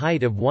at a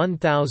height of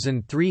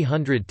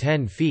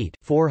 1,310 feet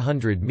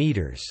 (400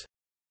 meters).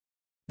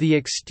 The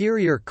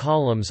exterior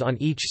columns on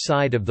each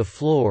side of the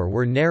floor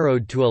were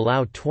narrowed to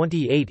allow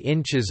 28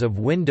 inches of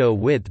window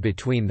width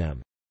between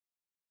them.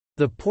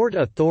 The Port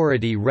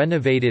Authority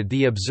renovated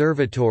the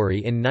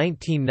observatory in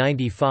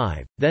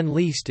 1995, then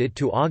leased it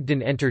to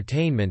Ogden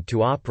Entertainment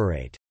to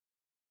operate.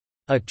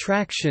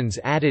 Attractions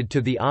added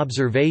to the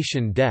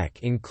observation deck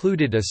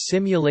included a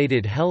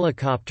simulated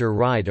helicopter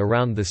ride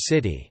around the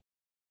city.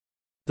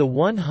 The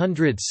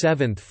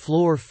 107th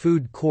floor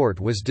food court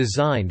was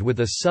designed with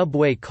a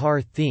subway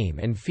car theme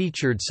and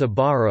featured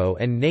Sbarro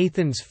and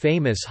Nathan's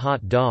famous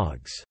hot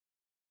dogs.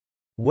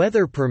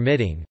 Weather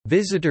permitting,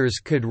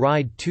 visitors could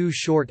ride 2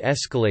 short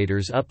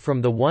escalators up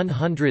from the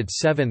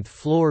 107th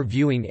floor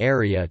viewing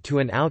area to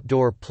an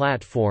outdoor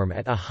platform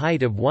at a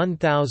height of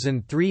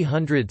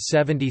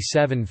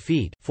 1,377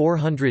 feet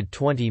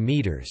 (420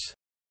 meters).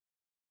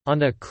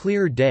 On a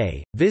clear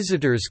day,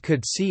 visitors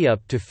could see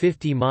up to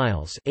 50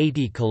 miles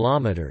 (80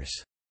 kilometers).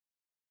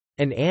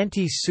 An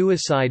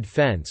anti-suicide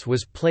fence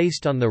was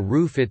placed on the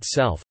roof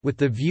itself, with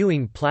the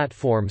viewing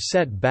platform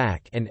set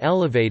back and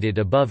elevated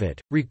above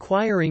it,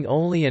 requiring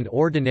only an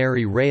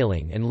ordinary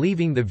railing and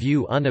leaving the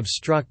view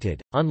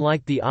unobstructed,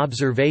 unlike the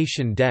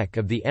observation deck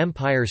of the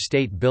Empire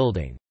State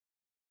Building.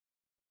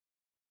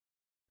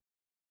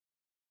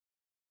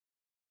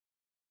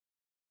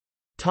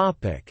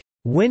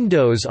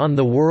 Windows on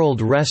the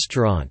World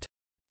Restaurant.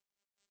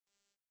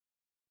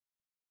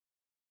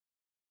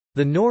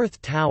 The North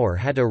Tower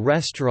had a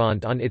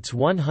restaurant on its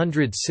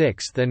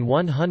 106th and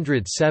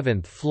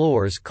 107th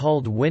floors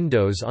called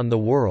Windows on the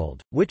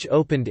World, which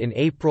opened in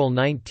April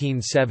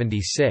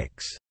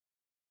 1976.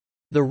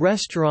 The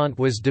restaurant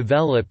was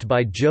developed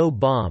by Joe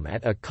Baum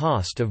at a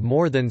cost of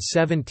more than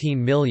 $17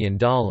 million.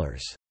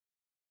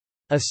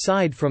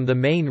 Aside from the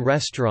main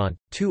restaurant,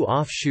 2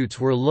 offshoots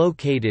were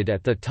located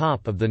at the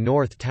top of the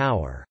North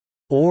Tower.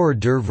 Hors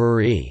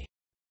d'oeuvre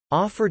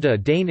offered a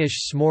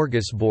Danish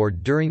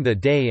smorgasbord during the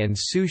day and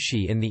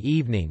sushi in the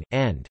evening,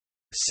 and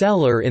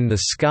Cellar in the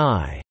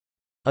Sky,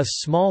 a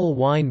small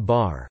wine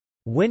bar.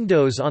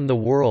 Windows on the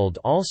World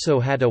also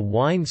had a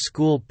wine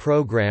school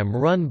program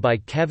run by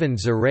Kevin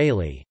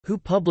Zraly, who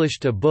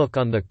published a book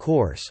on the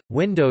course.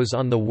 Windows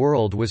on the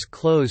World was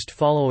closed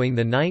following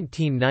the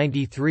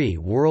 1993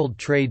 World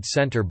Trade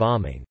Center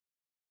bombing.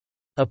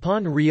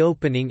 Upon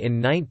reopening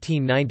in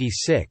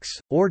 1996,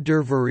 Hors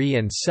d'oeuvre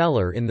and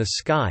Cellar in the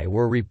Sky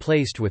were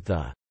replaced with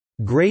the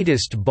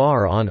Greatest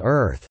Bar on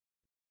Earth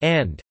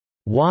and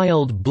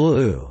Wild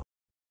Blue.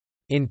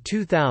 In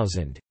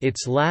 2000,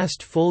 its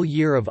last full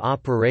year of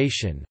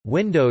operation,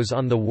 Windows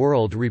on the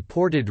World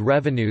reported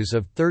revenues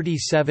of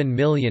 $37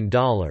 million,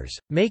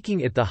 making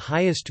it the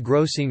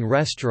highest-grossing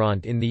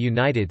restaurant in the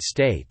United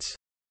States.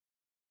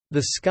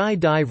 The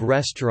Skydive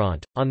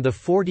restaurant, on the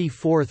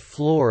 44th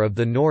floor of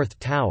the North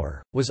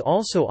Tower, was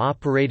also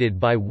operated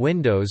by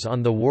Windows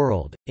on the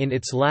World. In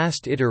its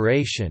last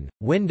iteration,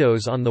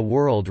 Windows on the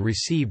World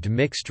received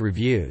mixed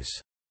reviews.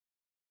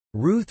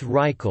 Ruth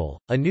Reichel,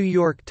 a New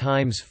York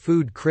Times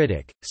food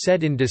critic,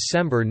 said in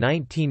December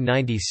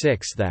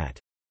 1996 that,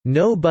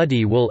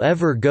 "Nobody will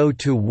ever go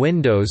to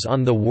Windows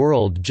on the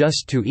World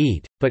just to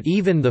eat, but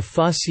even the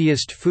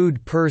fussiest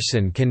food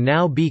person can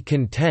now be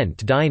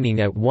content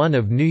dining at one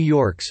of New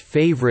York's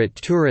favorite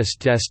tourist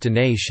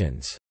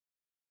destinations."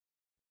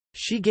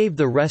 She gave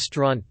the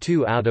restaurant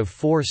 2 out of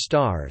 4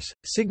 stars,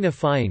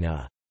 signifying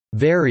a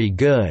 "very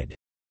good"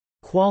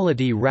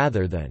 quality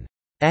rather than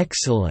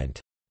 "excellent"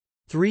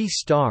 3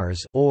 stars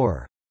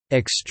or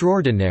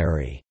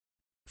extraordinary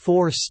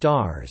 4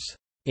 stars.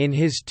 In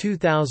his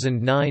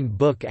 2009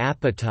 book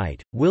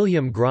Appetite,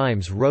 William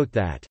Grimes wrote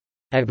that,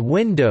 "At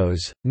Windows,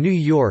 New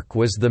York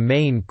was the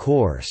main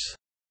course."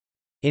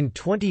 In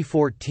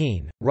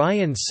 2014,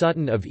 Ryan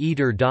Sutton of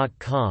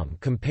Eater.com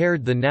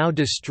compared the now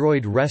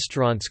destroyed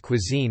restaurant's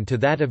cuisine to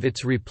that of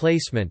its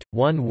replacement,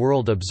 One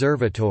World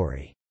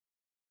Observatory.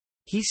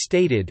 He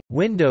stated,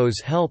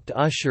 Windows helped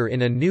usher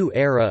in a new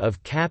era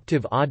of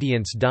captive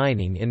audience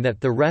dining in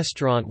that the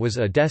restaurant was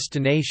a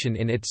destination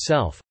in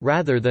itself,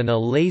 rather than a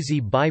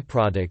lazy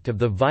byproduct of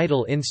the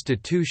vital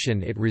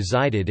institution it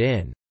resided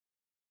in.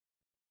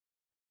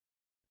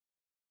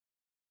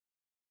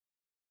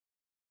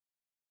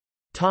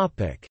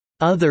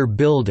 Other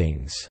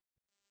buildings.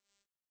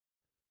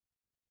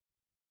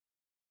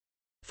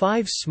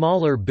 5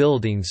 smaller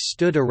buildings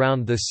stood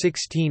around the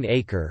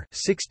 16-acre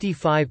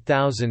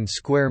 (65,000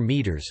 square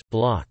meters)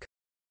 block.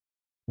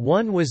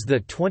 One was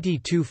the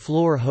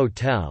 22-floor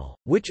hotel,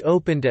 which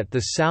opened at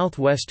the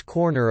southwest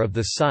corner of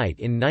the site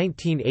in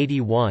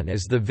 1981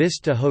 as the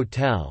Vista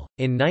Hotel.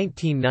 In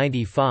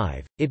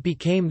 1995, it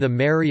became the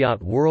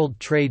Marriott World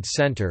Trade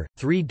Center,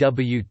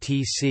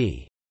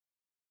 3WTC.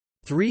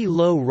 3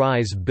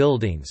 low-rise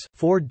buildings,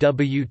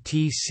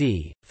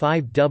 4WTC,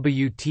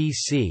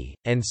 5WTC,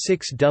 and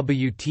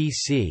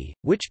 6WTC,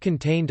 which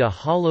contained a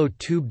hollow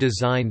tube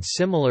design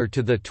similar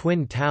to the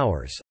Twin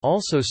Towers,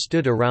 also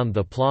stood around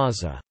the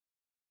plaza.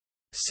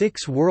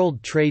 6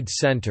 World Trade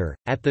Center,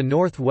 at the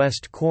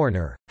northwest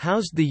corner,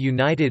 housed the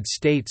United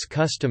States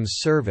Customs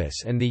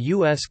Service and the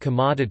U.S.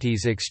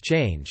 Commodities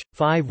Exchange.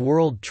 5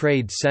 World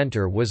Trade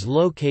Center was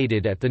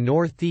located at the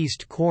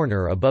northeast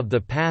corner above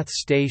the PATH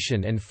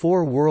station, and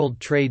 4 World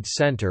Trade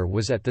Center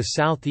was at the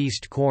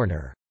southeast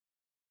corner.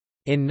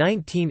 In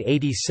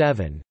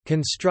 1987,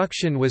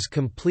 construction was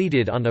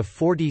completed on a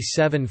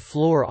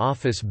 47-floor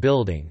office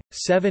building,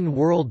 7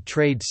 World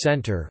Trade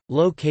Center,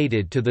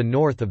 located to the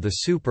north of the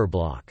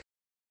superblock.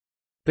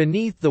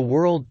 Beneath the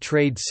World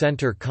Trade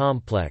Center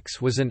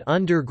complex was an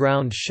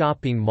underground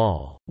shopping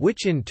mall,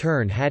 which in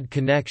turn had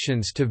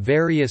connections to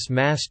various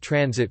mass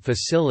transit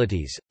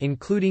facilities,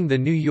 including the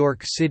New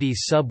York City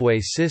subway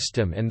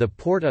system and the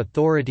Port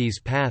Authority's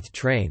PATH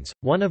trains.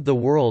 One of the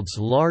world's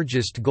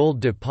largest gold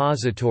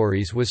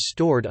depositories was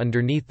stored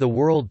underneath the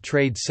World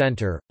Trade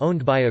Center,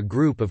 owned by a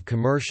group of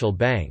commercial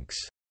banks.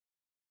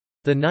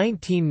 The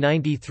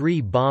 1993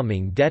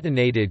 bombing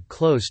detonated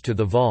close to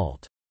the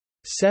vault.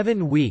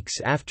 7 weeks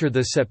after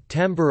the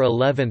September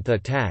 11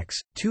 attacks,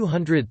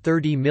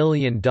 $230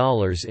 million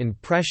in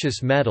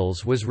precious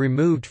metals was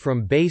removed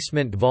from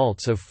basement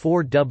vaults of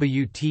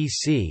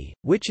 4WTC,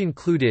 which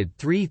included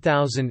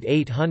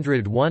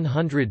 3,800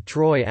 100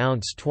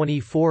 troy-ounce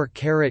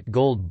 24-karat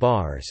gold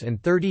bars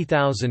and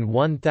 30,000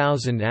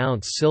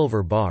 1,000-ounce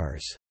silver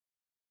bars.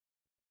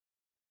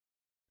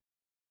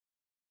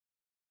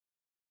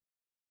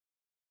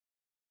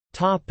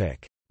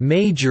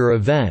 Major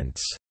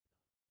events.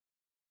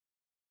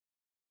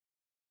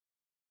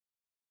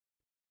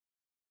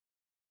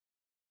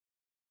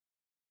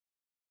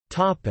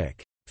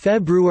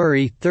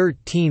 February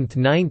 13,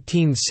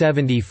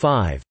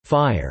 1975 –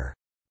 Fire.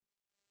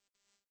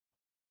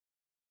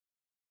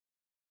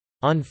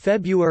 On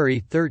February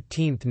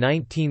 13,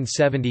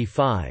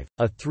 1975,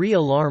 a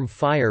 3-alarm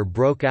fire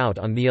broke out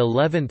on the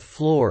 11th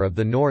floor of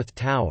the North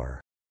Tower.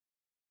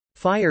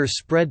 Fire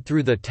spread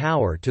through the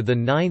tower to the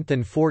 9th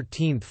and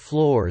 14th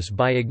floors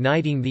by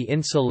igniting the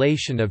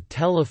insulation of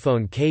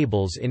telephone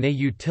cables in a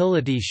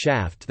utility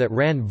shaft that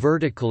ran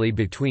vertically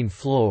between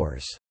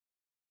floors.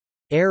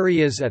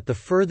 Areas at the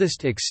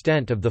furthest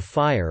extent of the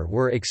fire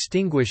were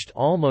extinguished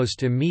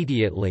almost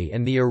immediately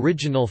and the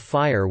original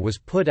fire was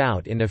put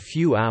out in a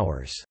few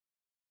hours.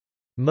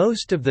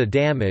 Most of the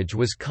damage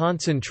was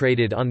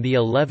concentrated on the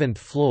 11th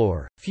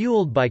floor,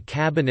 fueled by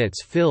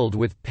cabinets filled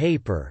with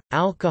paper,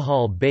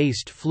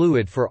 alcohol-based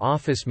fluid for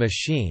office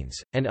machines,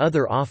 and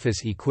other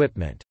office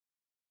equipment.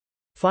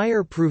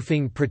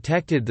 Fireproofing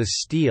protected the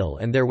steel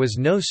and there was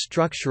no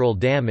structural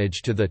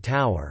damage to the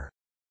tower.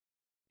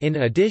 In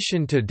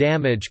addition to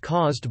damage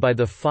caused by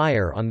the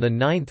fire on the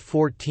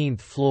 9th–14th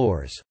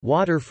floors,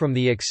 water from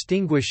the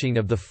extinguishing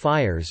of the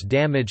fires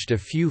damaged a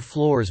few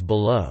floors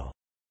below.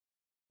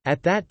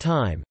 At that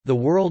time, the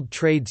World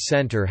Trade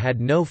Center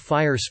had no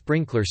fire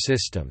sprinkler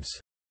systems.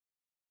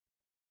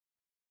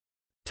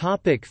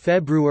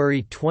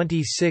 February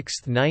 26,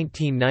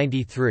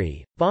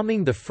 1993,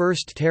 bombing. The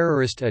first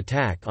terrorist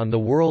attack on the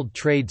World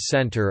Trade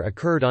Center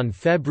occurred on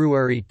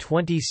February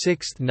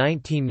 26,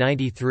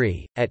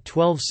 1993, at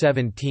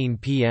 12:17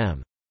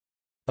 p.m.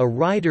 A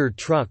Ryder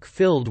truck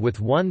filled with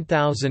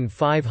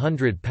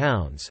 1,500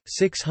 pounds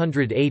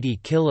 (680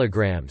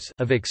 kilograms)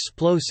 of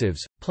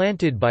explosives,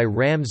 planted by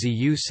Ramzi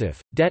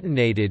Youssef,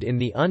 detonated in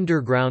the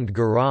underground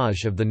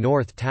garage of the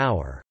North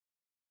Tower.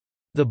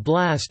 The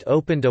blast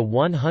opened a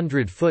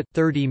 100-foot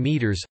 (30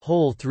 meters)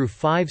 hole through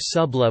 5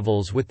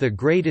 sublevels, with the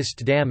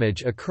greatest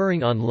damage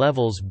occurring on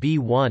levels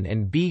B1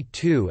 and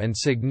B2 and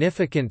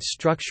significant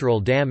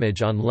structural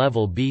damage on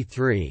level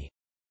B3.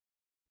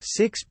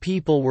 6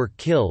 people were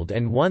killed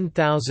and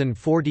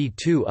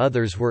 1,042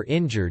 others were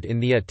injured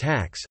in the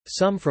attacks,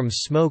 some from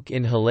smoke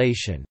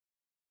inhalation.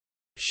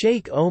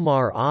 Sheikh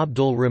Omar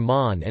Abdul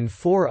Rahman and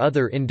 4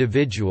 other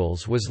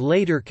individuals was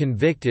later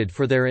convicted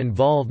for their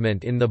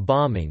involvement in the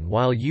bombing,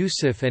 while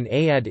Yusuf and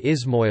Ayad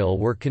Ismail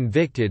were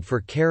convicted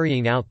for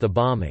carrying out the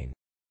bombing.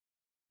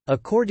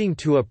 According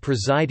to a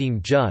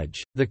presiding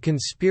judge, the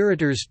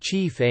conspirators'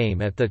 chief aim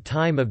at the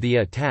time of the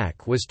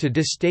attack was to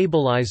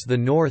destabilize the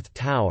North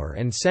Tower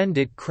and send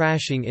it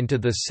crashing into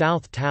the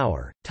South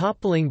Tower,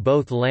 toppling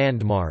both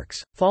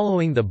landmarks.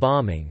 Following the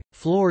bombing,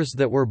 floors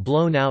that were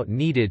blown out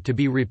needed to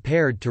be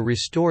repaired to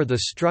restore the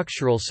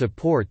structural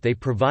support they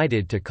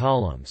provided to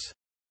columns.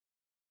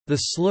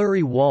 The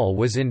slurry wall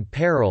was in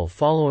peril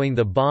following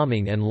the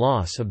bombing and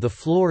loss of the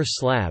floor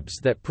slabs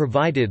that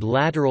provided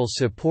lateral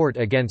support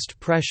against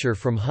pressure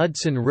from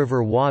Hudson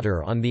River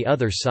water on the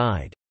other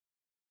side.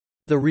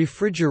 The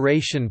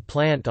refrigeration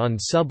plant on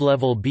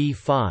sublevel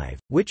B5,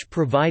 which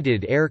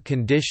provided air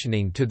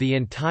conditioning to the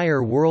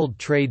entire World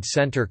Trade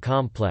Center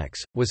complex,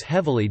 was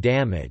heavily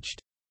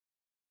damaged.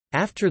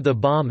 After the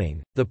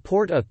bombing, the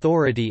Port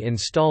Authority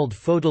installed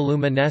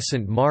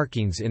photoluminescent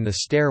markings in the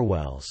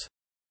stairwells.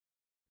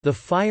 The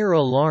fire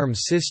alarm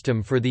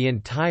system for the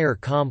entire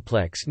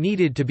complex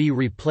needed to be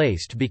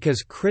replaced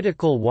because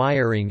critical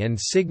wiring and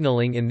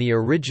signaling in the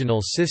original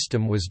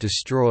system was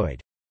destroyed.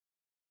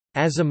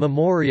 As a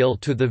memorial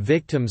to the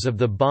victims of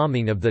the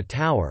bombing of the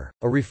tower,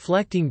 a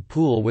reflecting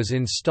pool was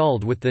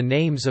installed with the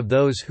names of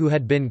those who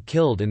had been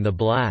killed in the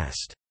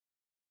blast.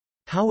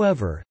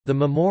 However, the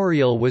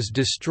memorial was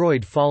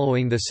destroyed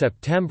following the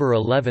September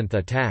 11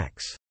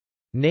 attacks.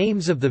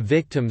 Names of the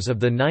victims of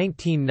the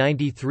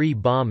 1993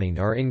 bombing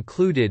are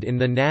included in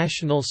the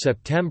National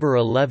September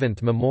 11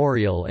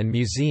 Memorial and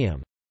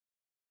Museum.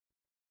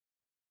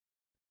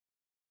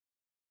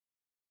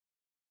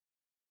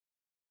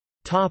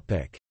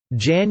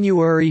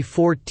 January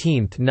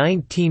 14,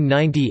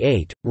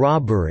 1998,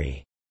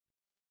 robbery.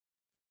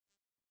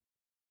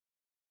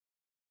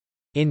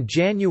 In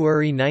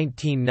January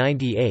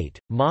 1998,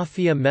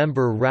 Mafia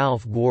member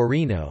Ralph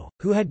Guarino,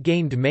 who had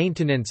gained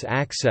maintenance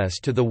access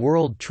to the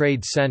World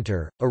Trade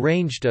Center,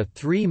 arranged a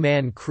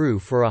 3-man crew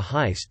for a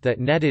heist that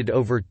netted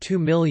over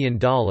 $2 million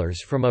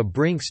from a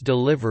Brinks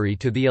delivery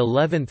to the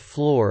 11th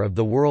floor of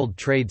the World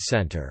Trade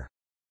Center.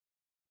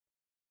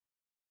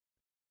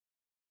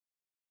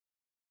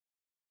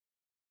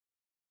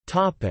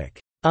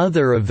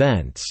 Other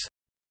events.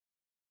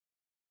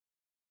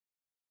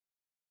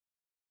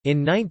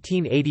 In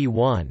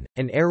 1981,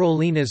 an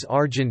Aerolíneas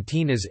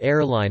Argentinas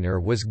airliner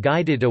was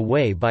guided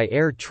away by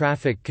air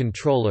traffic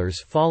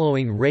controllers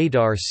following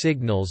radar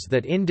signals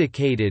that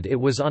indicated it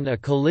was on a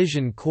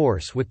collision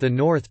course with the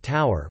North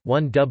Tower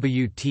 1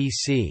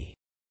 WTC.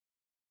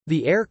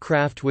 The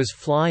aircraft was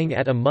flying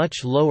at a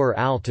much lower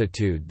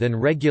altitude than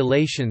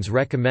regulations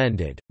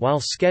recommended, while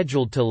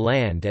scheduled to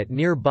land at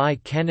nearby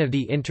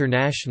Kennedy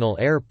International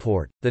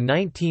Airport. The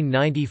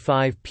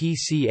 1995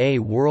 PCA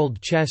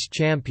World Chess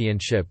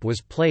Championship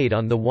was played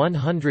on the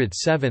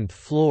 107th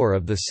floor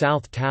of the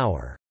South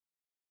Tower.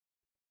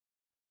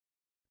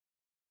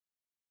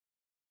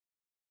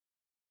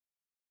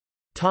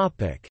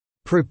 Topic: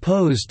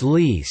 Proposed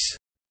lease.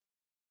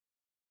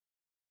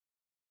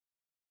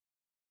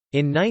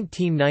 In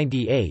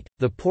 1998,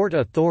 the Port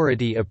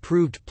Authority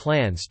approved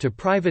plans to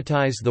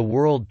privatize the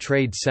World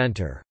Trade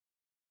Center.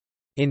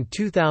 In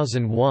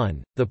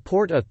 2001, the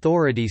Port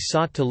Authority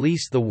sought to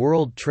lease the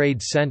World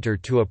Trade Center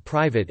to a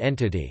private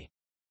entity.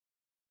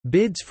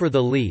 Bids for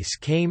the lease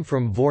came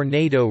from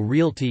Vornado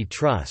Realty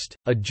Trust,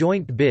 a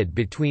joint bid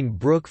between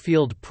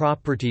Brookfield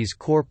Properties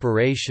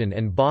Corporation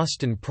and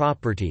Boston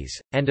Properties,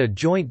 and a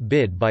joint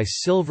bid by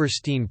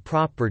Silverstein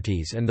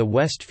Properties and the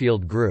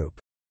Westfield Group.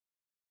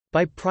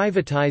 By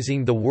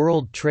privatizing the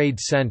World Trade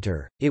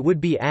Center, it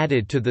would be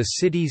added to the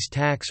city's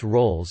tax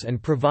rolls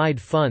and provide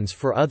funds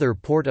for other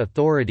Port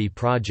Authority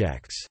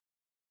projects.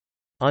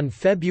 On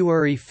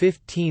February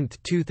 15,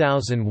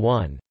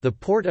 2001, the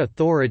Port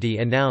Authority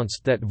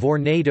announced that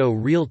Vornado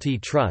Realty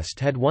Trust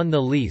had won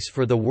the lease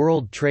for the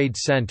World Trade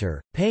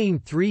Center, paying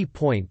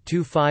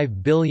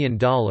 $3.25 billion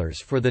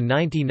for the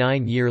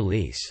 99-year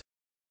lease.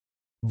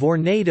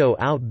 Vornado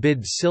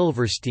outbid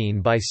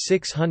Silverstein by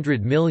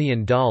 $600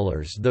 million,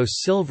 though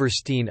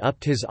Silverstein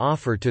upped his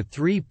offer to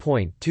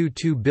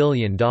 $3.22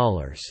 billion.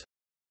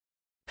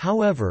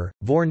 However,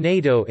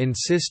 Vornado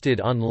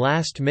insisted on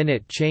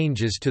last-minute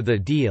changes to the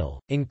deal,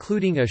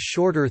 including a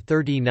shorter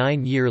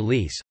 39-year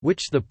lease,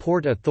 which the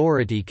Port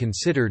Authority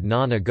considered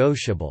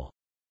non-negotiable.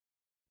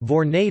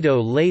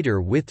 Vornado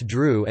later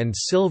withdrew and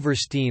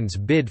Silverstein's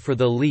bid for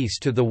the lease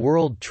to the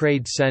World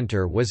Trade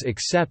Center was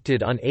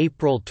accepted on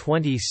April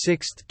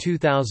 26,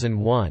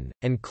 2001,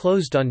 and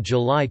closed on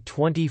July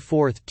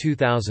 24,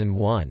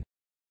 2001.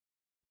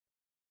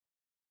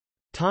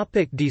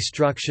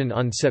 Destruction.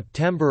 On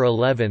September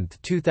 11,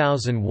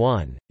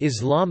 2001,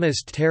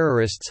 Islamist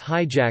terrorists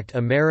hijacked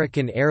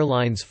American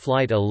Airlines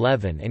Flight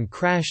 11 and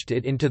crashed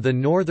it into the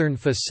northern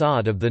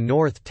facade of the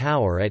North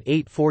Tower at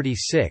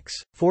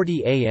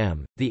 8:40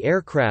 a.m., the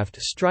aircraft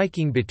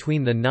striking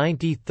between the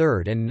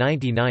 93rd and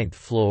 99th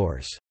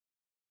floors.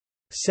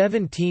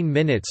 17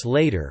 minutes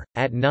later,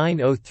 at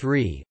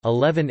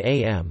 9:11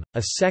 a.m.,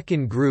 a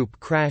second group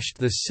crashed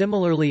the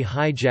similarly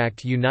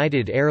hijacked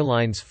United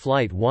Airlines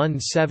Flight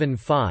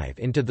 175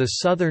 into the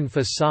southern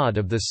facade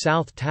of the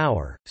South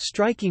Tower,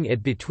 striking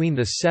it between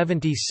the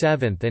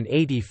 77th and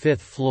 85th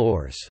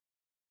floors.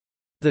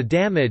 The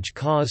damage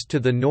caused to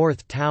the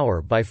North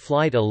Tower by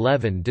Flight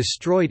 11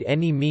 destroyed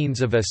any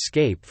means of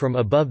escape from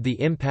above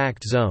the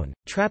impact zone,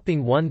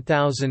 trapping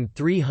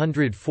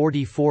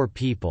 1,344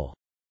 people.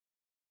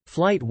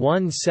 Flight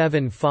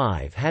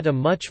 175 had a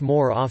much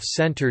more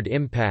off-centered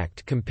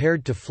impact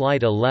compared to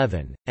Flight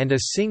 11, and a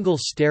single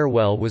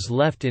stairwell was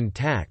left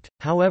intact,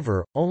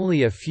 however,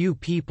 only a few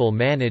people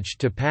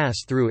managed to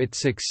pass through it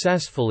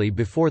successfully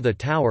before the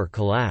tower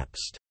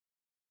collapsed.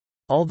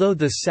 Although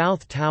the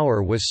South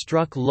Tower was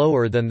struck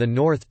lower than the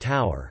North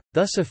Tower,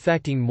 thus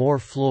affecting more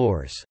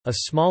floors, a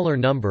smaller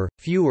number,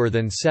 fewer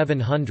than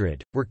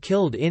 700, were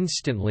killed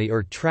instantly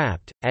or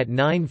trapped. At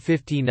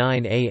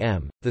 9:59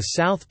 a.m., the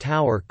South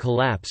Tower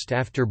collapsed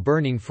after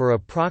burning for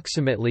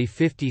approximately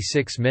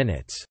 56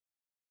 minutes.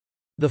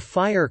 The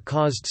fire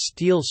caused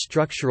steel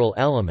structural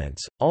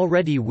elements,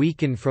 already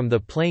weakened from the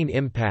plane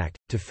impact,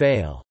 to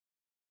fail.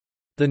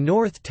 The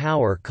North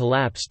Tower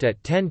collapsed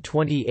at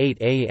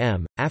 10:28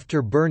 a.m.,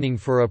 after burning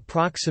for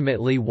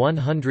approximately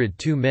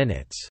 102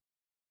 minutes.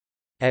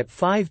 At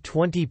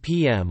 5:20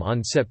 p.m.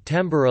 on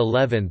September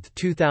 11,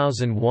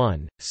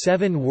 2001,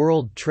 7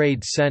 World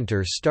Trade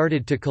Center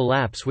started to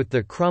collapse with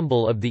the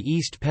crumble of the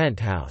East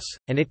Penthouse,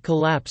 and it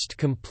collapsed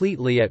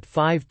completely at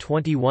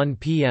 5:21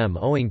 p.m.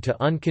 owing to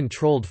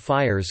uncontrolled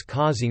fires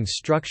causing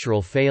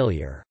structural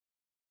failure.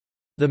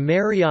 The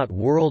Marriott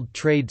World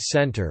Trade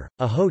Center,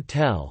 a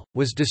hotel,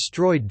 was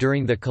destroyed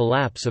during the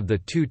collapse of the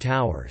two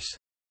towers.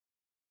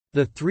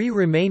 The 3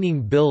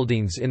 remaining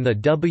buildings in the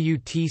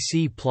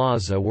WTC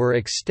Plaza were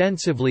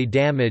extensively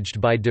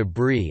damaged by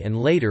debris and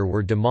later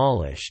were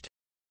demolished.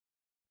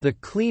 The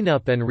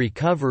cleanup and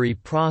recovery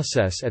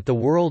process at the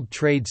World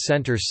Trade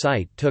Center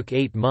site took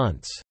 8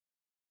 months.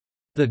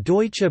 The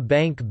Deutsche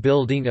Bank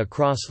building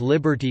across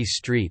Liberty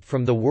Street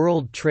from the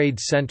World Trade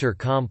Center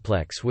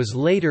complex was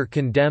later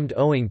condemned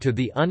owing to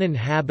the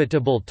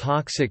uninhabitable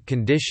toxic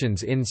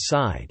conditions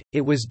inside.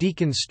 It was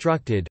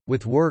deconstructed,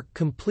 with work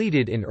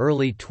completed in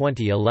early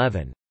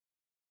 2011.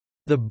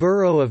 The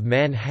Borough of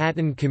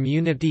Manhattan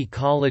Community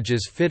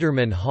College's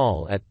Fitterman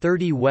Hall at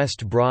 30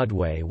 West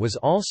Broadway was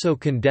also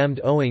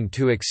condemned owing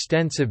to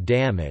extensive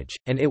damage,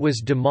 and it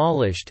was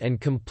demolished and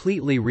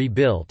completely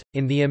rebuilt.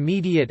 In the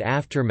immediate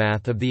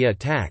aftermath of the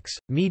attacks,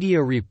 media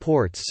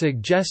reports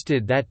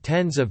suggested that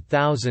tens of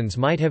thousands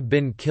might have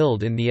been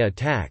killed in the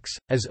attacks,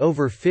 as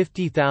over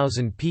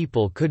 50,000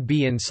 people could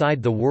be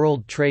inside the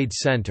World Trade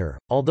Center,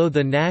 although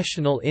the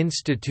National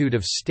Institute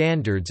of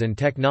Standards and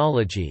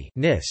Technology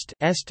 (NIST)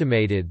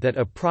 estimated that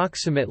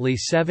approximately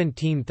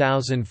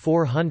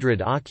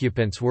 17,400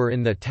 occupants were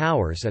in the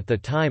towers at the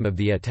time of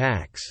the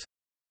attacks.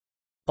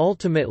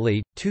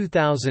 Ultimately,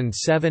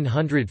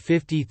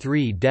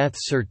 2,753 death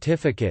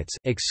certificates,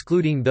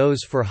 excluding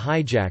those for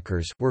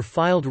hijackers, were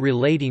filed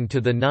relating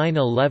to the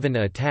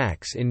 9/11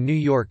 attacks in New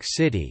York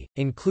City,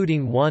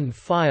 including one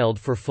filed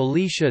for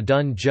Felicia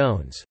Dunn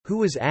Jones, who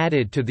was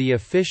added to the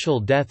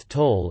official death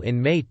toll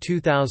in May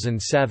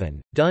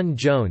 2007. Dunn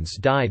Jones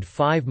died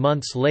 5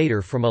 months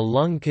later from a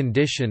lung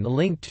condition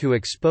linked to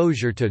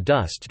exposure to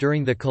dust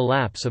during the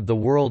collapse of the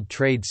World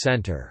Trade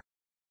Center.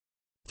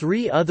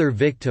 3 other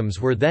victims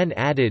were then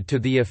added to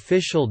the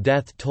official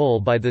death toll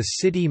by the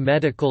City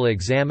Medical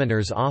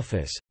Examiner's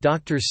Office.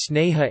 Dr.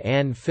 Sneha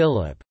Ann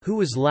Phillip, who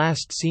was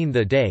last seen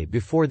the day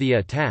before the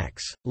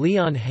attacks,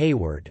 Leon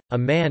Hayward, a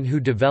man who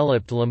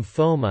developed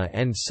lymphoma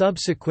and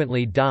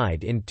subsequently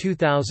died in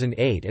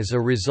 2008 as a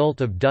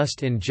result of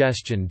dust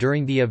ingestion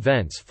during the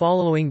events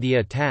following the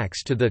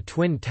attacks to the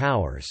Twin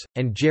Towers,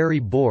 and Jerry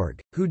Borg,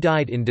 who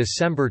died in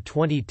December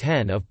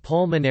 2010 of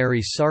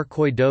pulmonary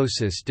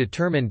sarcoidosis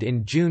determined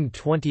in June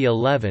 2011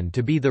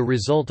 to be the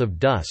result of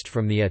dust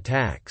from the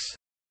attacks.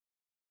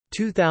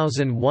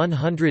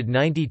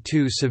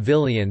 2,192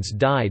 civilians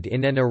died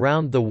in and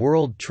around the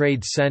World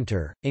Trade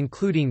Center,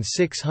 including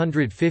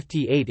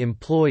 658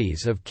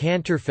 employees of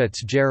Cantor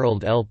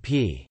Fitzgerald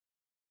LP.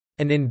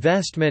 An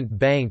investment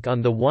bank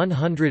on the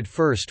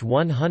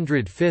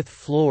 101st–105th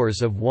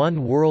floors of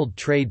One World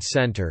Trade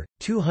Center,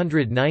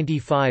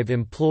 295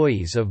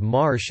 employees of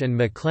Marsh &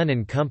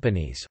 McLennan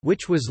Companies,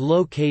 which was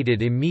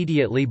located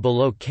immediately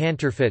below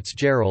Cantor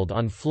Fitzgerald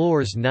on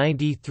floors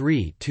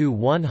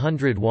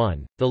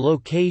 93–101, the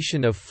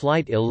location of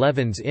Flight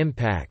 11's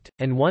impact,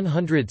 and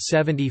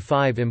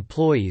 175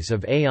 employees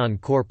of Aon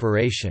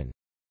Corporation.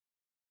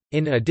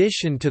 In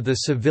addition to the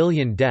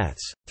civilian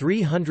deaths,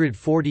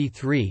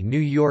 343 New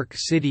York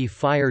City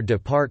Fire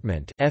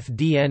Department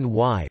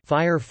 (FDNY)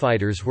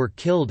 firefighters were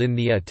killed in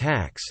the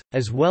attacks,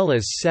 as well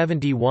as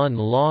 71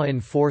 law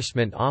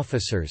enforcement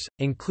officers,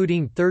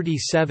 including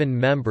 37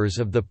 members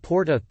of the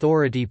Port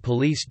Authority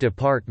Police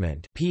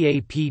Department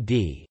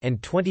 (PAPD)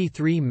 and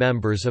 23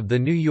 members of the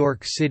New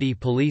York City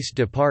Police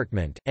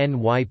Department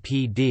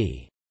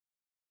 (NYPD).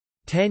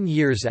 10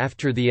 years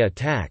after the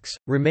attacks,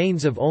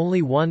 remains of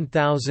only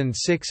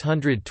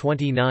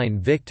 1,629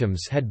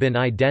 victims had been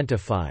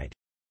identified.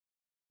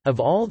 Of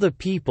all the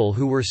people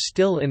who were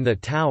still in the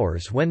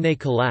towers when they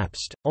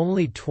collapsed,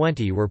 only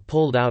 20 were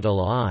pulled out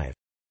alive.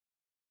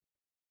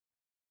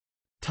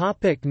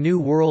 New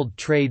World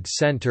Trade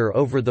Center.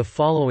 Over the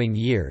following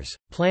years,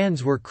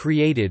 plans were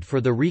created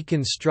for the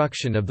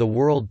reconstruction of the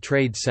World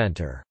Trade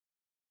Center.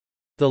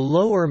 The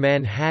Lower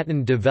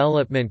Manhattan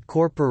Development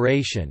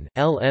Corporation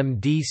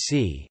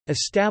 (LMDC),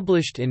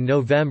 established in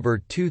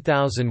November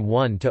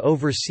 2001 to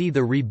oversee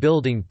the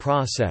rebuilding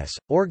process,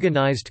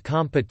 organized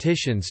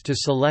competitions to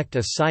select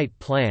a site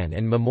plan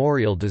and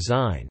memorial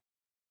design.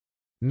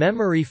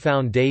 Memory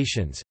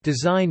Foundations,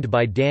 designed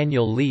by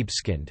Daniel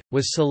Libeskind,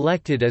 was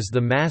selected as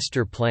the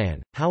master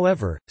plan,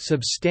 however,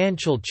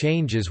 substantial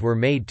changes were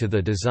made to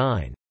the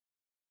design.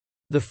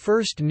 The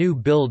first new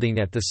building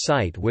at the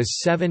site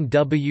was 7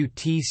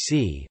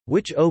 WTC,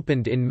 which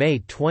opened in May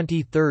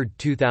 23,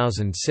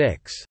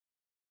 2006.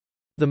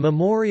 The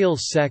memorial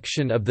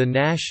section of the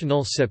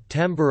National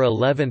September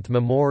 11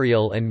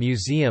 Memorial and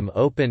Museum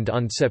opened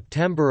on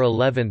September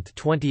 11,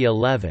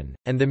 2011,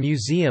 and the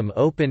museum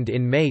opened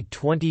in May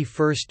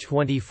 21,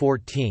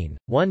 2014.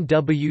 1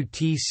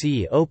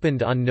 WTC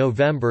opened on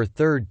November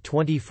 3,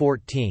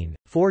 2014,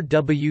 4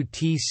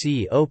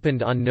 WTC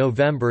opened on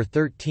November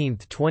 13,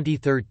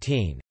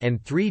 2013,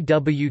 and 3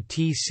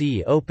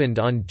 WTC opened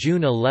on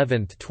June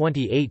 11,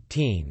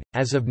 2018.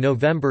 As of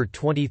November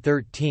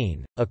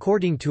 2013,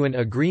 according to an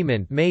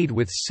agreement made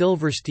with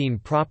Silverstein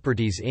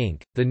Properties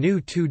Inc., the new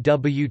 2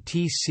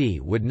 WTC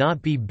would not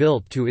be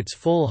built to its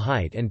full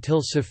height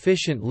until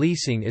sufficient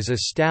leasing is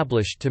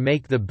established to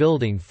make the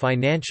building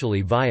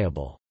financially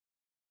viable.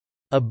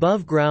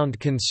 Above-ground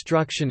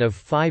construction of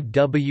 5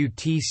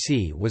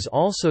 WTC was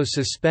also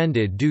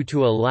suspended due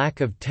to a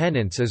lack of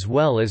tenants as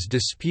well as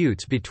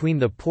disputes between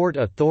the Port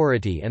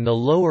Authority and the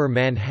Lower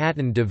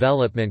Manhattan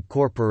Development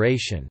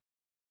Corporation.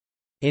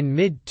 In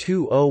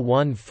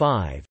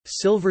mid-2015,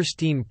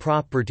 Silverstein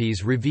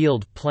Properties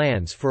revealed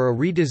plans for a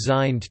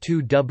redesigned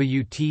 2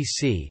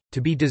 WTC,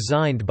 to be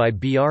designed by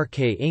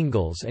BRK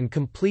Ingalls and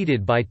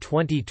completed by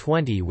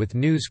 2020 with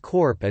News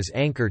Corp as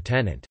anchor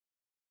tenant.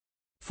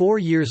 4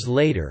 years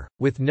later,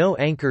 with no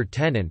anchor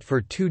tenant for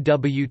 2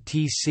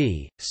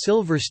 WTC,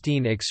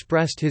 Silverstein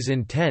expressed his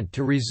intent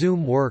to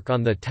resume work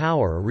on the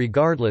tower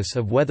regardless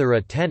of whether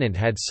a tenant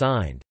had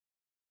signed.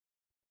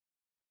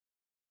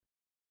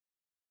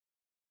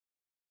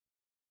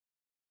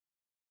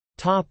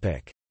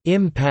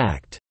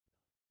 Impact.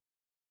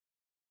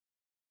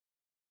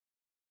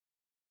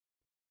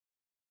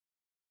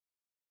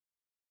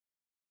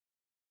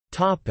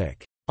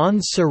 On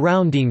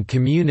surrounding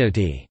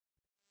community.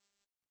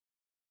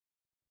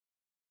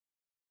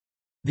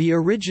 The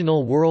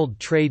original World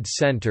Trade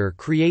Center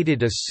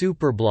created a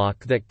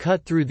superblock that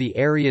cut through the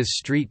area's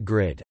street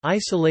grid,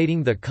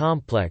 isolating the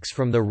complex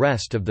from the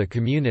rest of the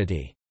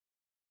community.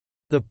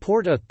 The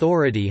Port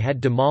Authority had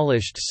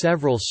demolished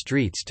several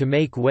streets to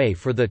make way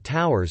for the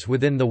towers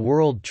within the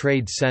World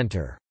Trade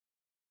Center.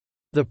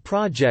 The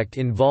project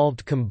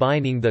involved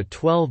combining the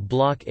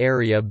 12-block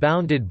area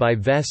bounded by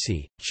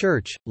Vesey,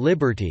 Church,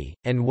 Liberty,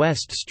 and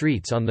West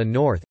Streets on the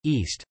north,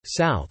 east,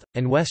 south,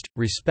 and west,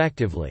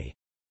 respectively.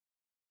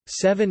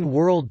 7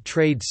 World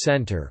Trade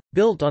Center,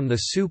 built on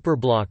the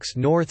superblock's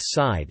north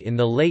side in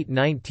the late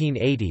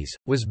 1980s,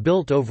 was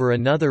built over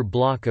another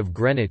block of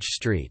Greenwich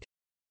Street.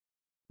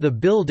 The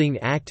building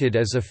acted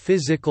as a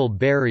physical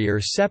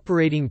barrier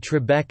separating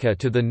Tribeca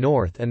to the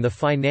north and the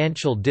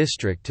financial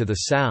district to the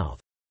south.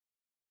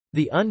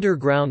 The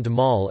underground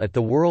mall at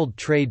the World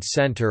Trade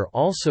Center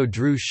also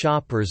drew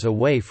shoppers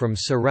away from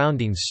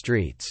surrounding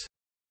streets.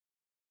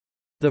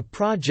 The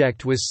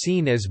project was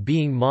seen as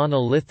being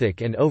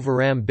monolithic and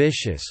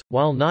overambitious,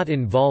 while not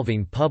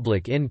involving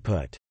public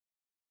input.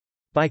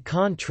 By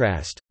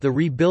contrast, the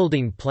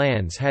rebuilding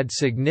plans had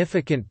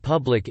significant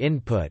public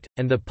input,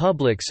 and the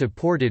public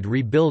supported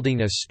rebuilding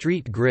a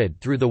street grid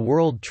through the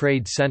World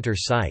Trade Center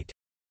site.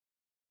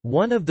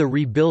 One of the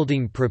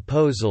rebuilding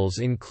proposals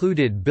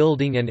included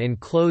building an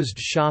enclosed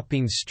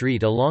shopping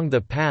street along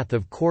the path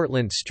of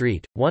Cortlandt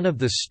Street, one of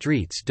the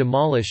streets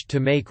demolished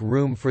to make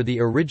room for the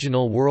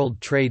original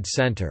World Trade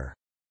Center.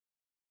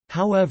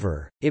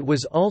 However, it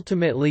was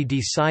ultimately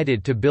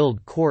decided to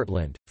build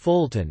Cortlandt,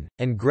 Fulton,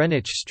 and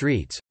Greenwich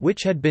Streets,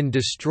 which had been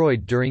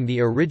destroyed during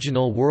the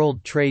original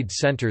World Trade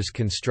Center's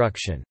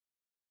construction.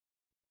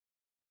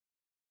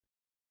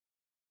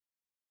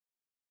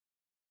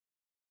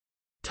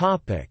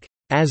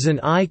 As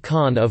an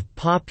icon of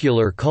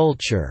popular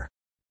culture.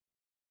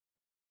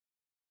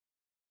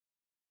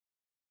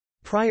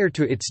 Prior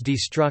to its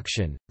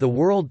destruction, the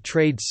World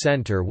Trade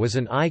Center was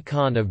an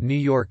icon of New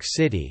York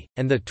City,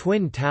 and the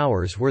Twin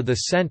Towers were the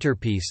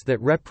centerpiece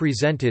that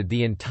represented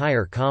the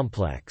entire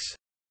complex.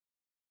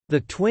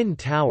 The Twin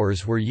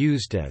Towers were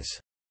used as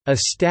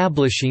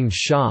establishing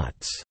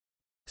shots,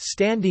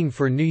 standing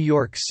for New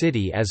York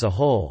City as a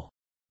whole.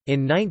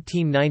 In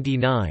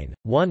 1999,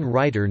 one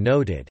writer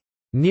noted,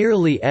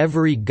 "Nearly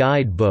every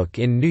guidebook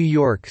in New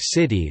York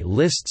City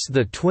lists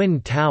the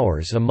Twin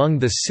Towers among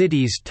the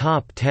city's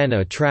top 10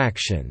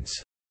 attractions."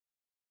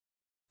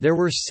 There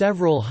were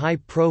several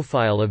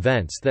high-profile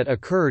events that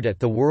occurred at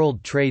the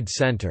World Trade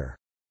Center.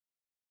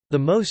 The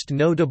most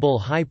notable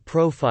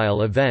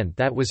high-profile event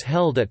that was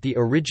held at the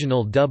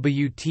original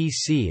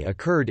WTC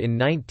occurred in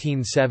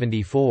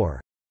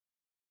 1974.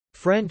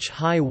 French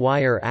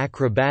high-wire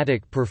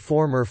acrobatic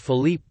performer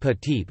Philippe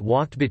Petit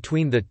walked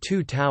between the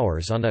two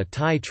towers on a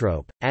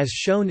tightrope, as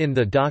shown in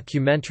the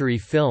documentary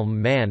film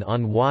Man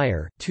on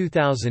Wire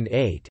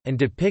 2008 and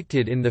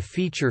depicted in the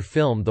feature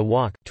film The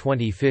Walk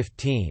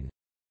 2015.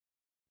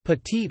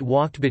 Petit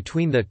walked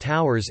between the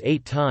towers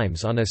 8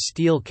 times on a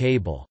steel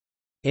cable.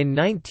 In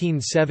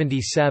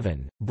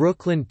 1977,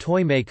 Brooklyn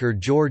toymaker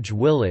George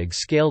Willig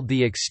scaled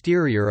the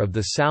exterior of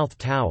the South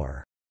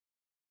Tower.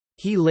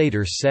 He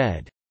later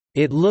said,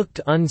 "It looked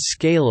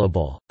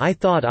unscalable, I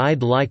thought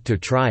I'd like to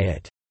try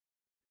it."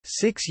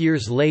 6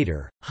 years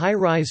later,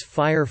 high-rise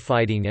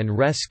firefighting and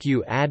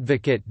rescue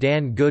advocate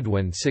Dan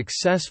Goodwin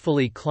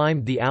successfully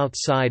climbed the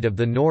outside of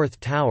the North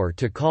Tower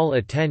to call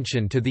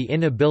attention to the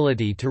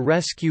inability to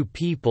rescue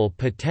people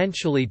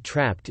potentially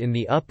trapped in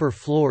the upper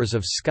floors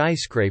of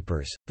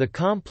skyscrapers. The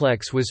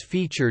complex was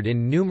featured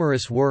in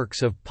numerous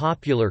works of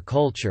popular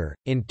culture.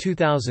 In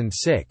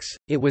 2006,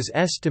 it was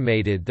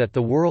estimated that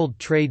the World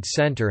Trade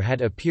Center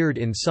had appeared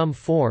in some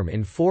form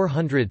in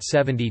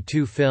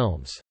 472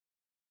 films.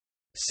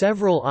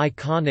 Several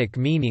iconic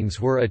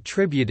meanings were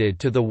attributed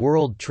to the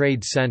World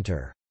Trade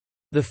Center.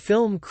 The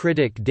film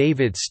critic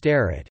David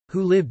Starrett,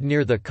 who lived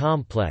near the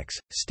complex,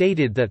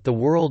 stated that the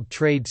World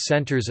Trade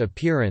Center's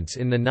appearance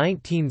in the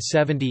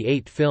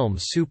 1978 film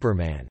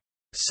Superman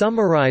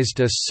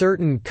summarized a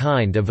certain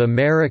kind of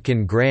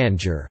American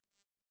grandeur.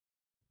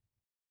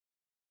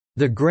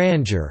 The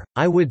grandeur,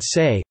 I would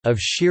say, of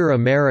sheer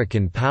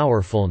American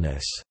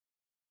powerfulness.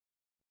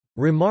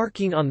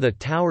 Remarking on the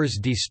tower's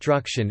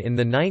destruction in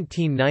the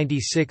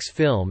 1996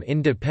 film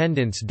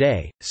Independence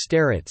Day,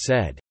 Starrett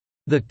said,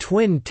 "The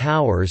Twin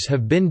Towers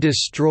have been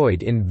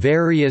destroyed in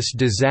various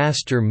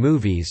disaster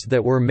movies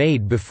that were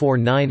made before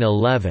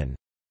 9/11.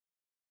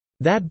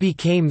 That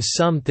became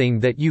something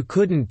that you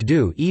couldn't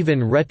do even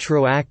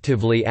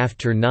retroactively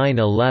after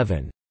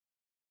 9/11.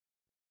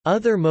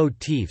 Other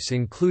motifs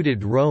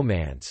included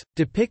romance,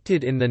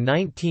 depicted in the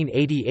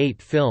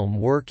 1988 film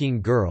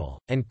Working Girl,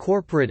 and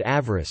corporate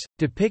avarice,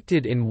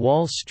 depicted in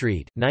Wall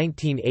Street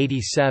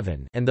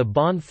 1987 and The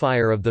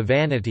Bonfire of the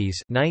Vanities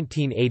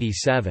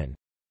 1987.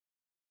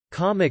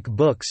 Comic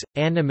books,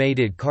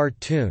 animated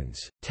cartoons,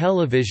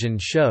 television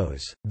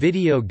shows,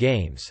 video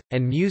games,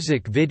 and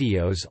music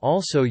videos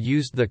also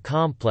used the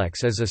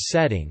complex as a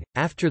setting.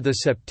 After the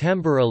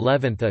September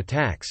 11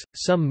 attacks,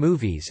 some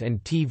movies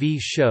and TV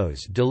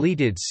shows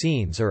deleted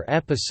scenes or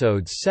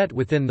episodes set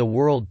within the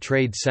World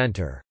Trade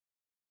Center.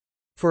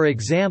 For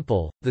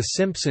example, The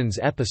Simpsons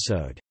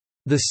episode,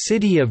 "The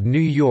City of New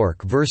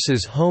York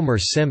vs. Homer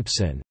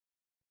Simpson,"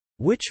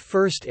 which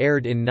first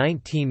aired in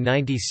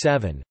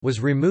 1997, was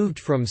removed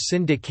from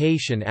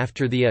syndication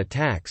after the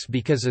attacks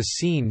because a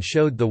scene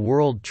showed the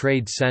World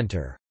Trade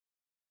Center.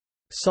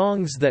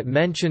 Songs that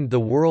mentioned the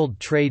World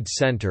Trade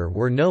Center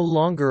were no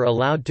longer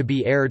allowed to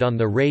be aired on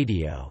the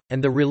radio,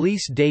 and the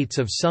release dates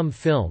of some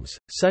films,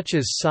 such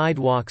as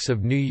Sidewalks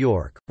of New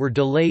York, were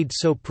delayed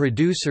so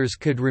producers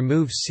could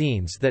remove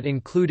scenes that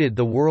included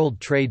the World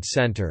Trade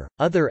Center.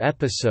 Other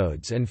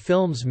episodes and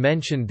films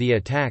mentioned the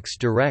attacks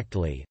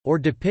directly, or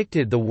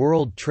depicted the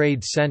World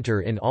Trade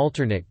Center in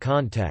alternate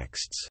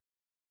contexts.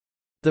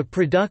 The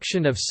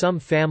production of some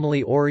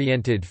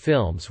family-oriented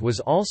films was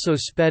also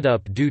sped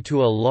up due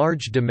to a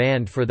large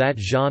demand for that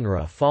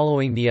genre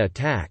following the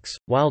attacks,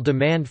 while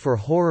demand for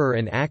horror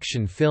and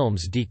action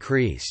films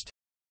decreased.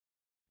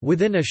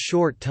 Within a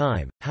short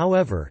time,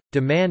 however,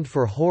 demand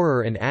for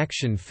horror and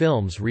action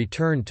films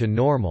returned to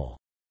normal.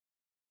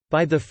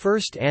 By the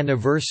first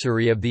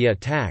anniversary of the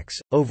attacks,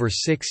 over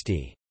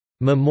 60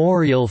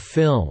 memorial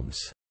films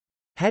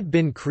had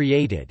been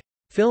created.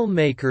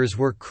 Filmmakers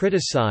were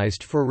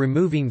criticized for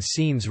removing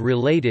scenes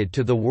related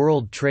to the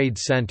World Trade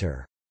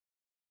Center.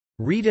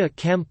 Rita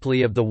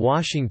Kempley of The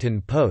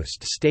Washington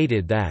Post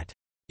stated that,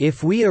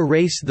 "If we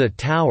erase the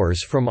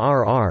towers from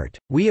our art,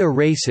 we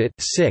erase it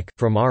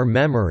from our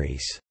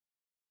memories."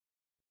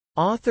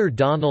 Author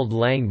Donald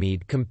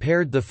Langmead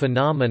compared the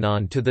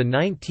phenomenon to the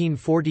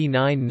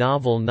 1949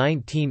 novel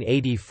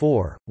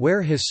 1984,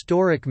 where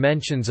historic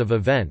mentions of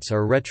events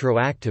are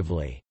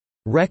retroactively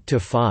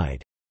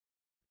rectified.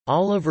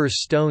 Oliver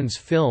Stone's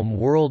film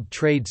World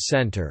Trade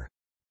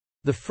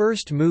Center—the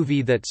first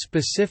movie that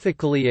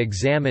specifically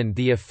examined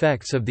the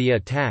effects of the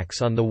attacks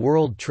on the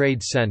World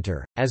Trade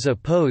Center, as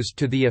opposed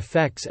to the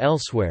effects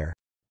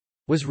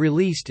elsewhere—was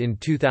released in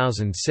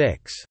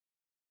 2006.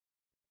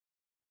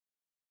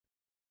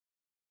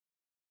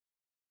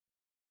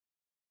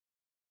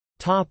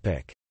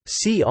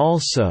 See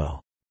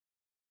also: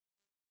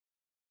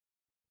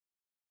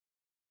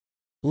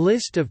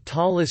 List of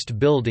tallest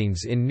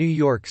buildings in New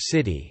York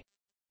City.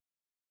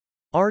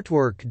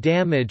 Artwork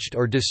damaged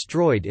or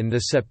destroyed in the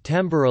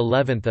September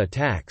 11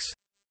 attacks.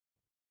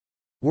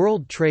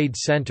 World Trade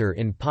Center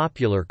in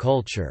popular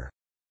culture.